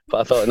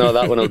 but I thought, no,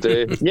 that one will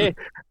do.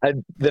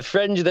 And the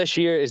Fringe this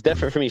year is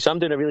different for me. So I'm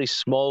doing a really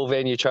small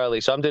venue, Charlie.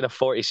 So I'm doing a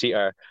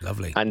 40-seater.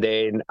 Lovely. And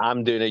then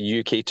I'm doing a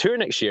UK tour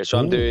next year. So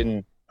I'm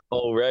doing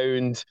all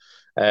round.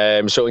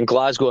 So in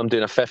Glasgow, I'm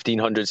doing a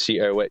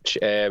 1,500-seater, which...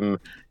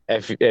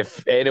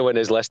 If anyone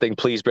is listening,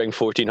 please bring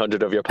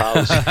 1,400 of your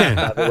pals.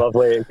 That'd be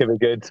lovely. It could be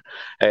good.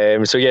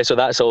 So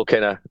that's all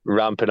kind of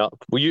ramping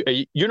up.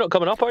 You're not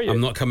coming up, are you?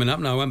 I'm not coming up.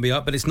 No, I won't be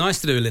up. But it's nice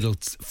to do a little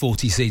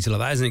 40-seater like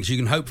that, isn't it? Because you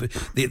can hope.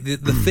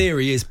 The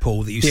theory is,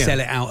 Paul, that you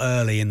sell it out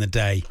early in the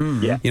day.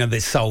 Yeah. You know,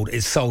 it's sold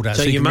out.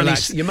 So your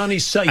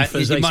money's safe,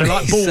 as they say,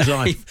 like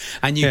bullseye.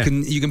 And you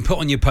can put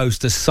on your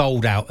poster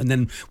 "sold out," and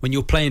then when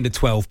you're playing to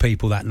 12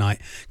 people that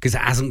night, because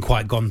it hasn't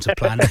quite gone to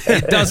plan,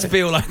 it does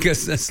feel like a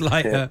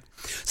slight.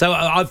 So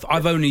I've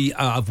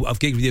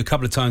gigged with you a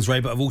couple of times,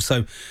 Ray, but I've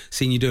also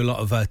seen you do a lot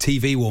of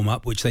TV warm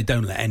up, which they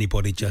don't let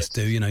anybody just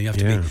do. You know, you have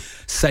to be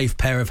safe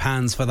pair of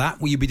hands for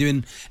that. Will you be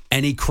doing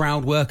any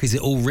crowd work? Is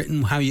it all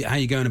written? How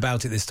you going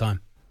about it this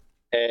time?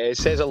 It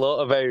says a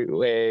lot about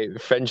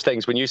Fringe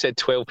things. When you said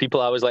 12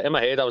 people, I was like, in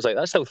my head, I was like,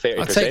 that's still 30%.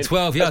 I'll take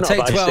 12. Yeah, I'll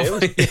take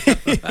 12.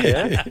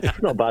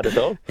 Not bad at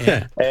all.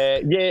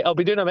 I'll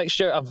be doing a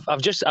mixture.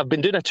 I've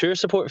been doing a tour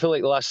support for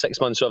like the last 6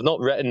 months, so I've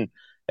not written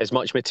as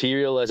much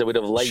material as I would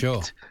have liked.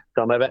 Sure.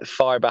 So I'm a bit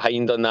far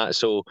behind on that.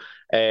 So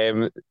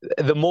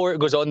the more it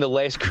goes on, the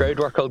less crowd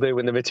work I'll do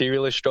when the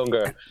material is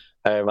stronger.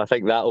 I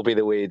think that'll be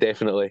the way,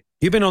 definitely.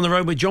 You've been on the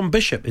road with John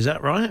Bishop, is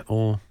that right?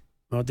 Or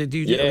did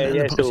you?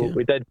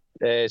 We did.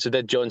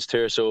 Did John's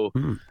tour. So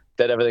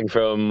did everything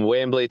from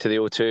Wembley to the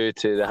O2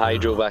 to the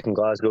Hydro back in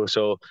Glasgow.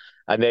 So,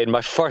 and then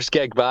my first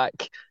gig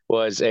back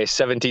was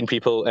 17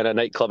 people in a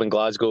nightclub in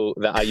Glasgow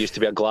that I used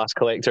to be a glass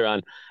collector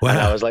on. Wow. And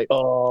I was like,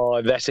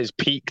 oh, this has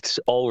peaked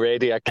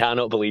already. I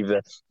cannot believe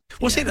this.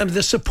 What's it?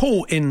 The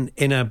support in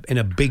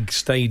a big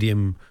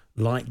stadium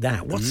like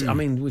that? I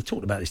mean, we've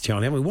talked about this,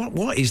 Charlie. I mean,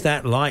 what is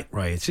that like,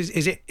 Ray?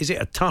 Is it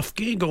a tough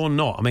gig or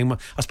not? I mean,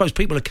 I suppose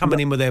people are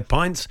coming in with their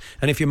pints,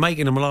 and if you're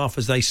making them laugh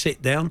as they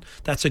sit down,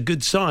 that's a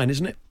good sign,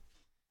 isn't it?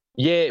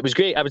 Yeah, it was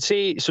great. I would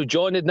say, so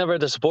John had never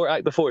had a support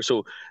act before,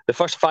 so the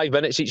first 5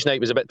 minutes each night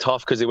was a bit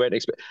tough because they weren't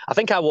I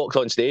think I walked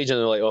on stage and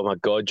they were like, oh my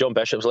God, John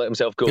Bishop's let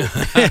himself go.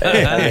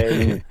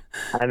 And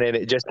then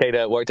it just kind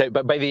of worked out.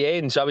 But by the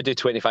end, so I would do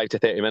 25 to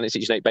 30 minutes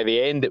each night. By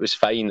the end, it was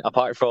fine,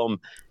 apart from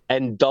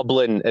in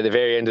Dublin at the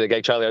very end of the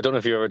gig, Charlie, I don't know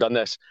if you've ever done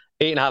this,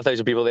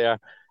 8,500 people there. At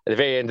the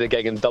very end of the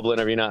gig in Dublin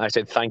Arena, I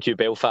said, thank you,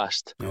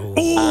 Belfast.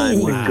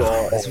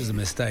 This was a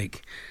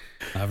mistake.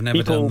 I've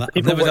never done that.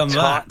 I've never done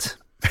that.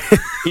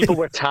 People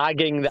were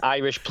tagging the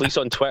Irish police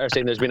on Twitter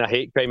saying there's been a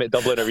hate crime at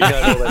Dublin Arena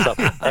and all that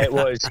stuff. It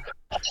was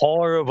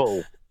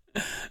horrible.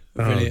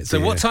 Brilliant.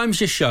 So what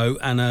time's your show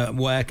and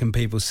where can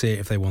people see it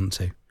if they want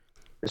to?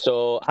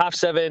 So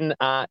 7:30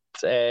 at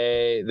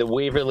the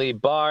Waverley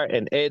Bar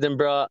in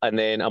Edinburgh, and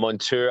then I'm on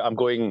tour. I'm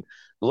going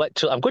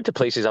to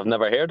places I've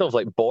never heard of,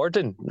 like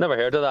Borden. Never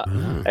heard of that.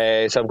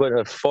 So I'm going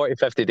to 40,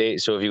 50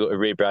 dates. So if you go to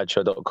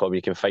raybradshaw.com,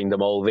 you can find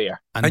them all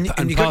there. And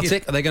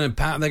Partick, are they going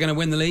to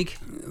win the league?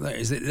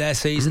 Is it their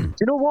season? Do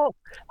you know what?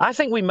 I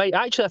think we might.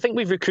 Actually, I think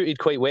we've recruited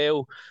quite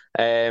well.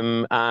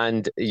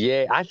 And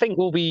yeah, I think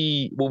we'll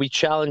be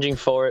challenging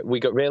for it. We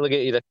got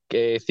relegated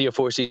 3 or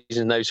 4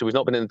 seasons now, so we've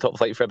not been in the top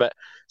flight for a bit.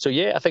 So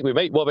yeah, I think we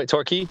might. What about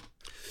Torquay?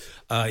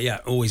 Yeah,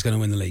 always going to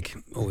win the league.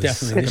 Always.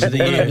 Definitely. This is the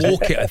year.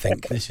 Walk it, I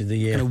think. This is the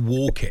year. Going to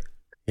walk it.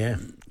 Yeah.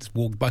 Just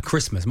walk by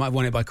Christmas. Might have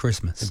won it by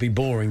Christmas. It'd be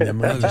boring then.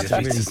 Just a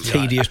really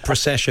tedious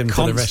procession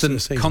for the rest of the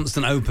season.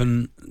 Constant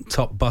open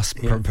top bus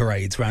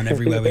parades around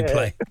everywhere we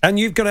play. And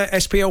you've got a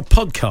SPL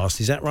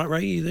podcast, is that right,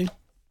 Ray? You do?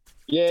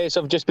 Yeah,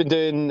 so I've just been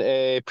doing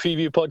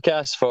preview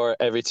podcasts for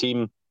every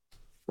team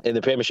in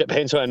the Premiership,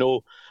 hence why I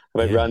know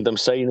about random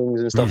signings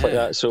and stuff like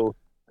that. So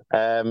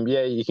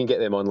yeah, you can get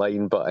them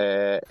online. But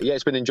yeah,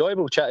 it's been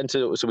enjoyable chatting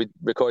to. So we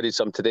recorded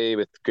some today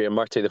with Graham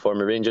Murty, the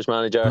former Rangers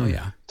manager. Oh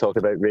yeah, talk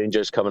about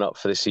Rangers coming up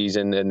for the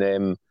season,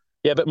 and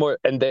yeah, a bit more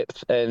in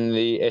depth in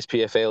the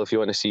SPFL if you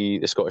want to see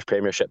the Scottish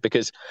Premiership,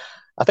 because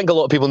I think a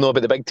lot of people know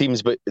about the big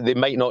teams, but they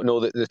might not know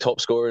that the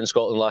top scorer in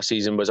Scotland last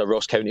season was a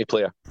Ross County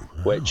player,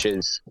 which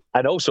is,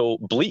 and also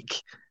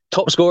Bleak,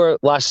 top scorer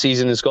last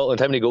season in Scotland.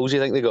 How many goals do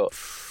you think they got?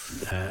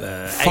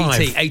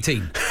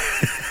 18.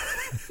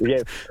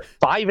 Yeah,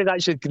 5 is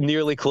actually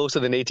nearly closer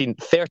than 18.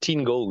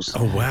 13 goals.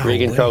 Oh, wow.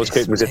 Regan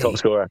Charles-Cook was the top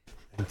scorer.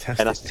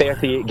 Fantastic. In a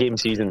 38-game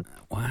season.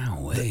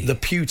 Wow. The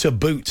pewter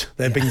boot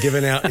they've been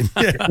giving out.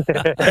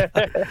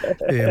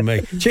 Yeah,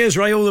 mate. Cheers,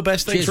 Ray. All the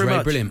best. Thanks very Ray,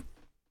 much. Brilliant.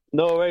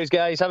 No worries,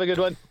 guys. Have a good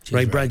one.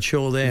 Ray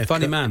Bradshaw there.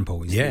 Funny man,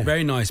 Paul. He's a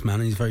very nice man,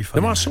 and he's very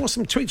funny. I saw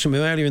some tweets from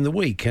him earlier in the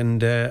week,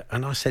 and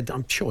I said,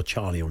 I'm sure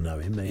Charlie will know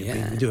him.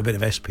 We do a bit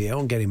of SPL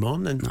and get him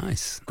on. And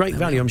nice. Great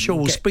value. I'm sure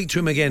we'll speak to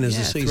him again as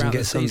the season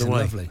gets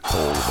underway.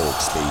 Paul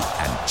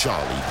Hawksbee and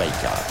Charlie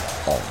Baker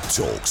on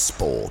Talk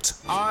Sport.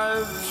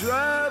 I've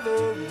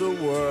traveled the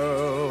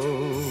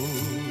world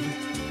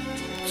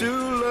to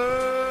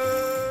learn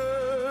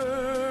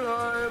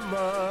I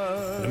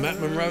must. Matt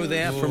Monro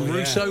there from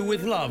Russo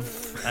with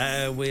Love.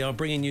 We are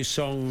bringing you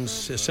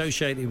songs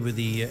associated with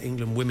the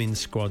England women's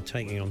squad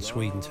taking on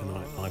Sweden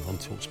tonight, live on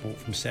TalkSport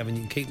from 7.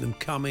 You can keep them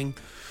coming.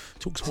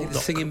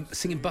 TalkSport.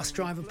 Singing bus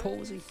driver, Paul,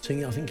 was he?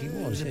 Singing, I think he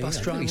was. Bus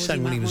driver. He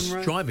sang when he was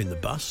Monro? driving the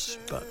bus,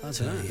 but I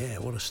don't know. yeah,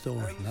 what a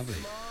story. Lovely.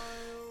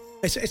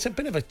 It's a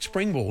bit of a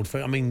springboard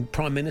for,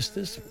 prime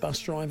ministers, bus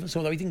drivers.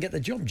 Although he didn't get the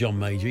job, John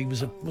Major. He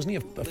wasn't he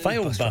a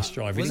failed bus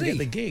driver? He didn't get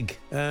the gig.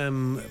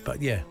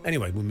 But yeah.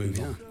 Anyway, we'll move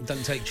on.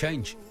 Doesn't take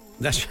change.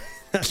 That's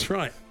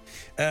right.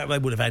 They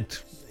would have had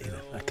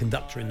a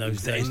conductor in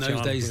those days.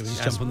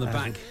 Just jump on the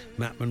back.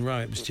 Matt Monro.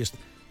 It was just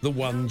the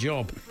one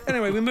job.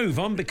 Anyway, we move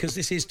on because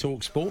this is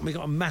Talk Sport. We've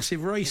got a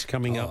massive race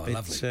coming up.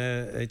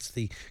 It's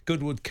the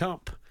Goodwood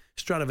Cup.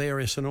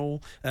 Stradivarius and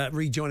all.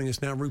 Rejoining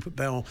us now, Rupert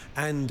Bell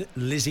and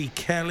Lizzie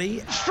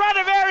Kelly.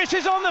 Stradivarius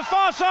is on the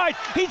far side.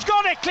 He's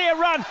got a clear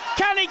run.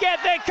 Can he get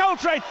there?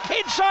 Coltrane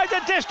inside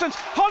the distance.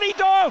 Holly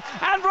Doyle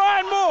and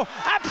Ryan Moore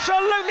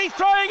absolutely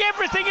throwing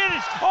everything in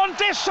it. On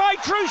this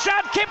side,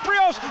 Truchard,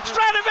 Kyprios.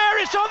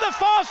 Stradivarius on the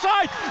far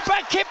side,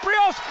 but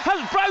Kyprios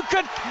has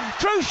broken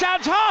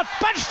Truchard's heart.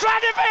 But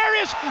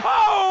Stradivarius,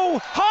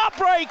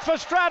 heartbreak for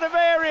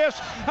Stradivarius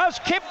as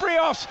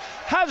Kyprios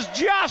has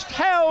just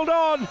held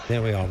on.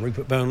 There we are,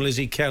 Rupert Bell and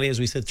Lizzie Kelly. As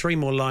we said, 3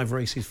 more live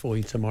races for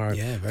you tomorrow.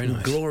 Yeah, very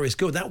nice. Glorious.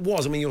 Good. That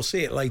was. You'll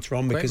see it later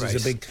on because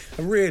it's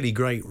a really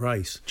great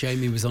race.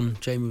 Jamie was on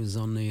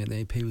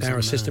the AP. Our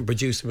assistant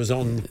producer was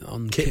on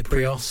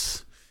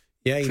Kyprios.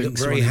 Yeah, he looked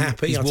very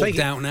happy. He's walked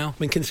out now.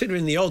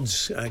 Considering the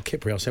odds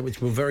Kyprios had,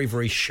 which were very,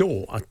 very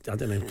short, I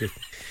don't know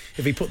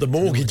if he put the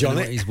mortgage on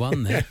it. He's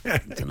won there.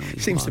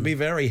 Seems to be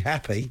very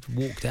happy.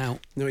 Walked out.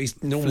 No,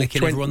 he's normal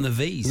flicking everyone the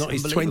V's. Not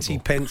his 20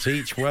 pence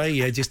each way.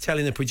 Yeah, just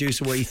telling the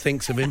producer what he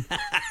thinks of him.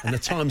 And the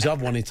times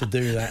I've wanted to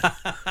do that,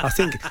 I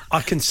think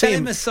I can see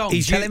him.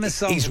 Tell him a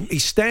song.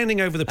 He's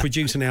standing over the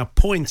producer now,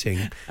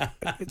 pointing,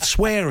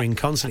 swearing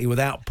constantly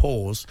without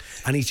pause,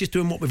 and he's just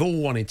doing what we've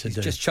all wanted to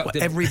do. Just chucked what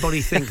in.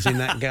 Everybody thinks in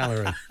that gallery.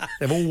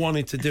 They've all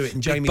wanted to do it,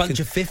 and Jamie bunch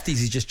of 50s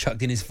he's just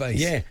chucked in his face.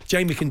 Yeah,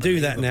 Jamie can do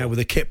that now with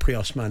the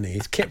Kyprios money.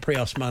 It's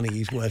Kyprios money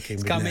he's working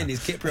with come now. in, his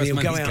Kyprios and he'll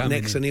money's go out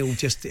next and he'll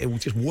just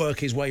work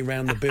his way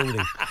around the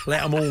building.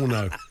 Let them all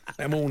know. Let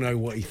them all know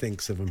what he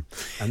thinks of them.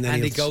 And then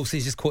Andy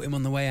Goldson's just caught him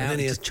on the way out. And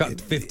then he's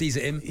chucked 50s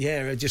at him.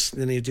 Yeah,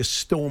 then he'll just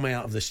storm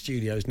out of the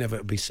studios, never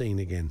to be seen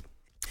again.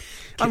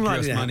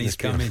 Kyprios money's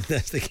coming.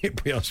 That's the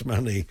Kyprios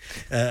money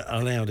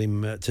allowed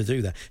him to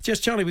do that.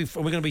 Just, Charlie, we're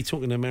going to be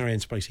talking to Marianne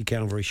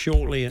Spacey-Calvary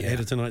shortly ahead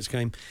of tonight's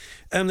game.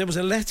 There was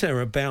a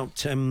letter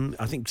about,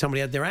 I think somebody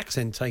had their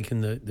accent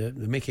taken the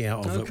mickey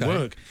out of at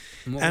work.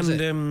 And what was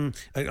it?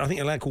 I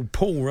think a lad called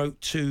Paul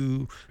wrote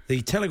to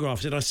the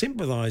Telegraph, said, I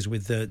sympathise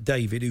with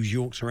David, whose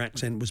Yorkshire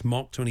accent was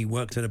mocked when he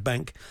worked at a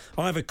bank.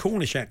 I have a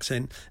Cornish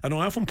accent, and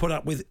I often put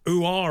up with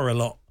ooh-ah a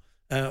lot.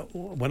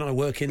 When I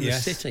work in the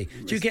city.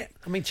 Do you get,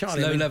 Charlie...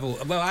 It's low level.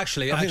 Well,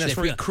 actually, I think that's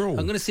very cruel.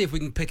 I'm going to see if we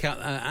can pick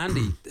out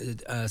Andy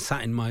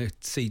sat in my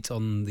seat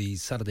on the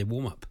Saturday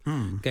warm-up,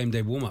 game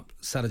day warm-up,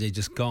 Saturday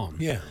just gone.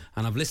 Yeah.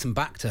 And I've listened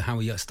back to how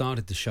he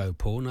started the show,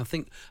 Paul, and I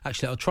think,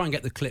 actually, I'll try and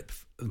get the clip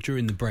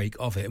during the break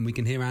of it, and we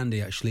can hear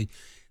Andy, actually.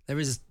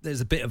 There's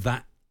a bit of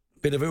that...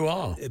 Bit of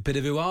ooh-ah. A bit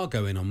of ooh-ah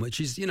going on, which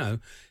is,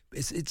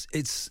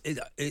 it's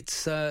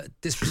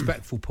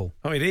disrespectful, Paul.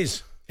 Oh, it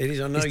is. It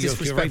is. I know you're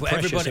very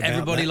precious about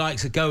everybody that.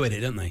 likes a go at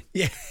it, don't they?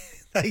 Yeah,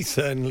 they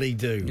certainly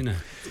do.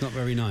 It's not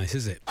very nice,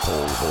 is it?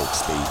 Paul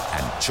Hawksbee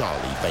and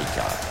Charlie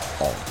Baker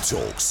on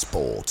Talk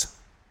Sport.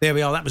 There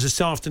we are. That was this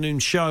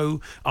afternoon's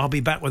show. I'll be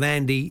back with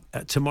Andy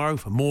tomorrow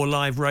for more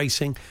live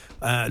racing.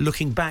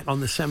 Looking back on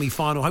the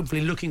semi-final,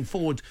 hopefully looking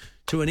forward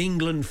to an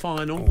England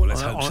final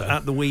let's hope so.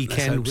 At the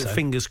weekend. Let's hope so.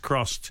 Fingers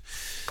crossed.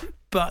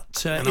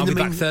 But and I'll be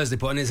back Thursday.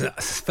 But there's a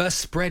first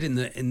spread in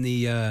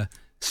the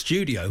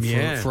studio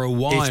for a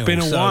while. It's been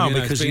a while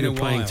because you were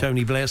playing while.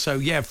 Tony Blair. So,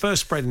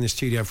 first spread in the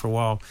studio for a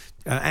while.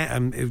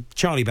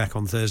 Charlie back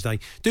on Thursday.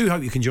 Do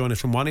hope you can join us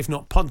from 1. If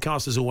not,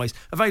 podcast as always,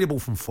 available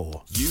from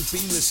 4. You've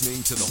been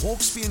listening to the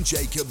Hawksbee and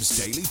Jacobs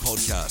Daily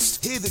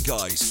Podcast. Hear the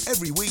guys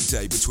every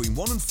weekday between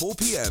 1 and 4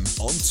 p.m.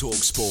 on Talk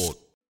Sport.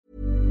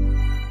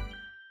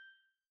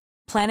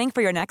 Planning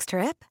for your next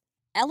trip?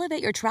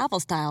 Elevate your travel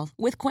style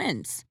with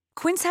Quince.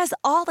 Quince has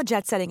all the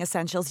jet-setting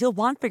essentials you'll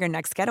want for your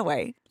next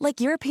getaway, like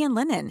European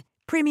linen,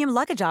 premium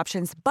luggage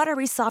options,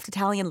 buttery soft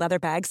Italian leather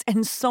bags,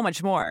 and so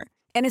much more.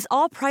 And is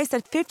all priced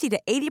at 50 to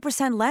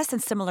 80% less than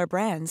similar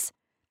brands.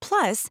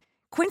 Plus,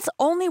 Quince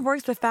only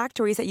works with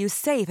factories that use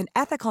safe and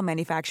ethical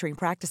manufacturing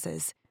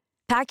practices.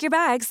 Pack your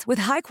bags with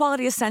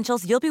high-quality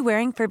essentials you'll be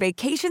wearing for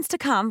vacations to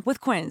come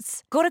with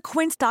Quince. Go to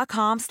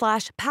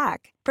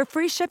quince.com/pack for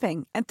free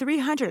shipping and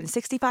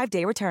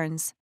 365-day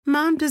returns.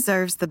 Mom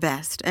deserves the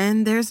best,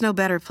 and there's no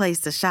better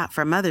place to shop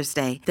for Mother's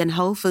Day than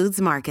Whole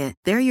Foods Market.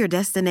 They're your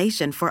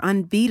destination for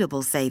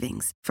unbeatable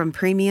savings, from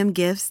premium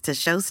gifts to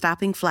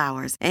show-stopping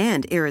flowers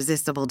and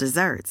irresistible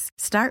desserts.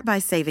 Start by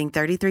saving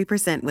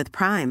 33% with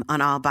Prime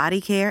on all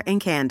body care and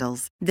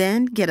candles.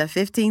 Then get a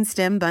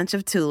 15-stem bunch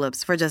of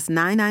tulips for just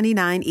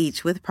 $9.99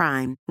 each with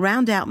Prime.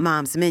 Round out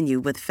Mom's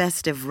menu with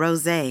festive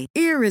rosé,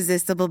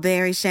 irresistible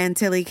berry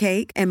chantilly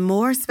cake, and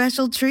more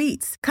special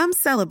treats. Come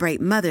celebrate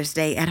Mother's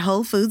Day at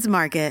Whole Foods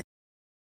Market.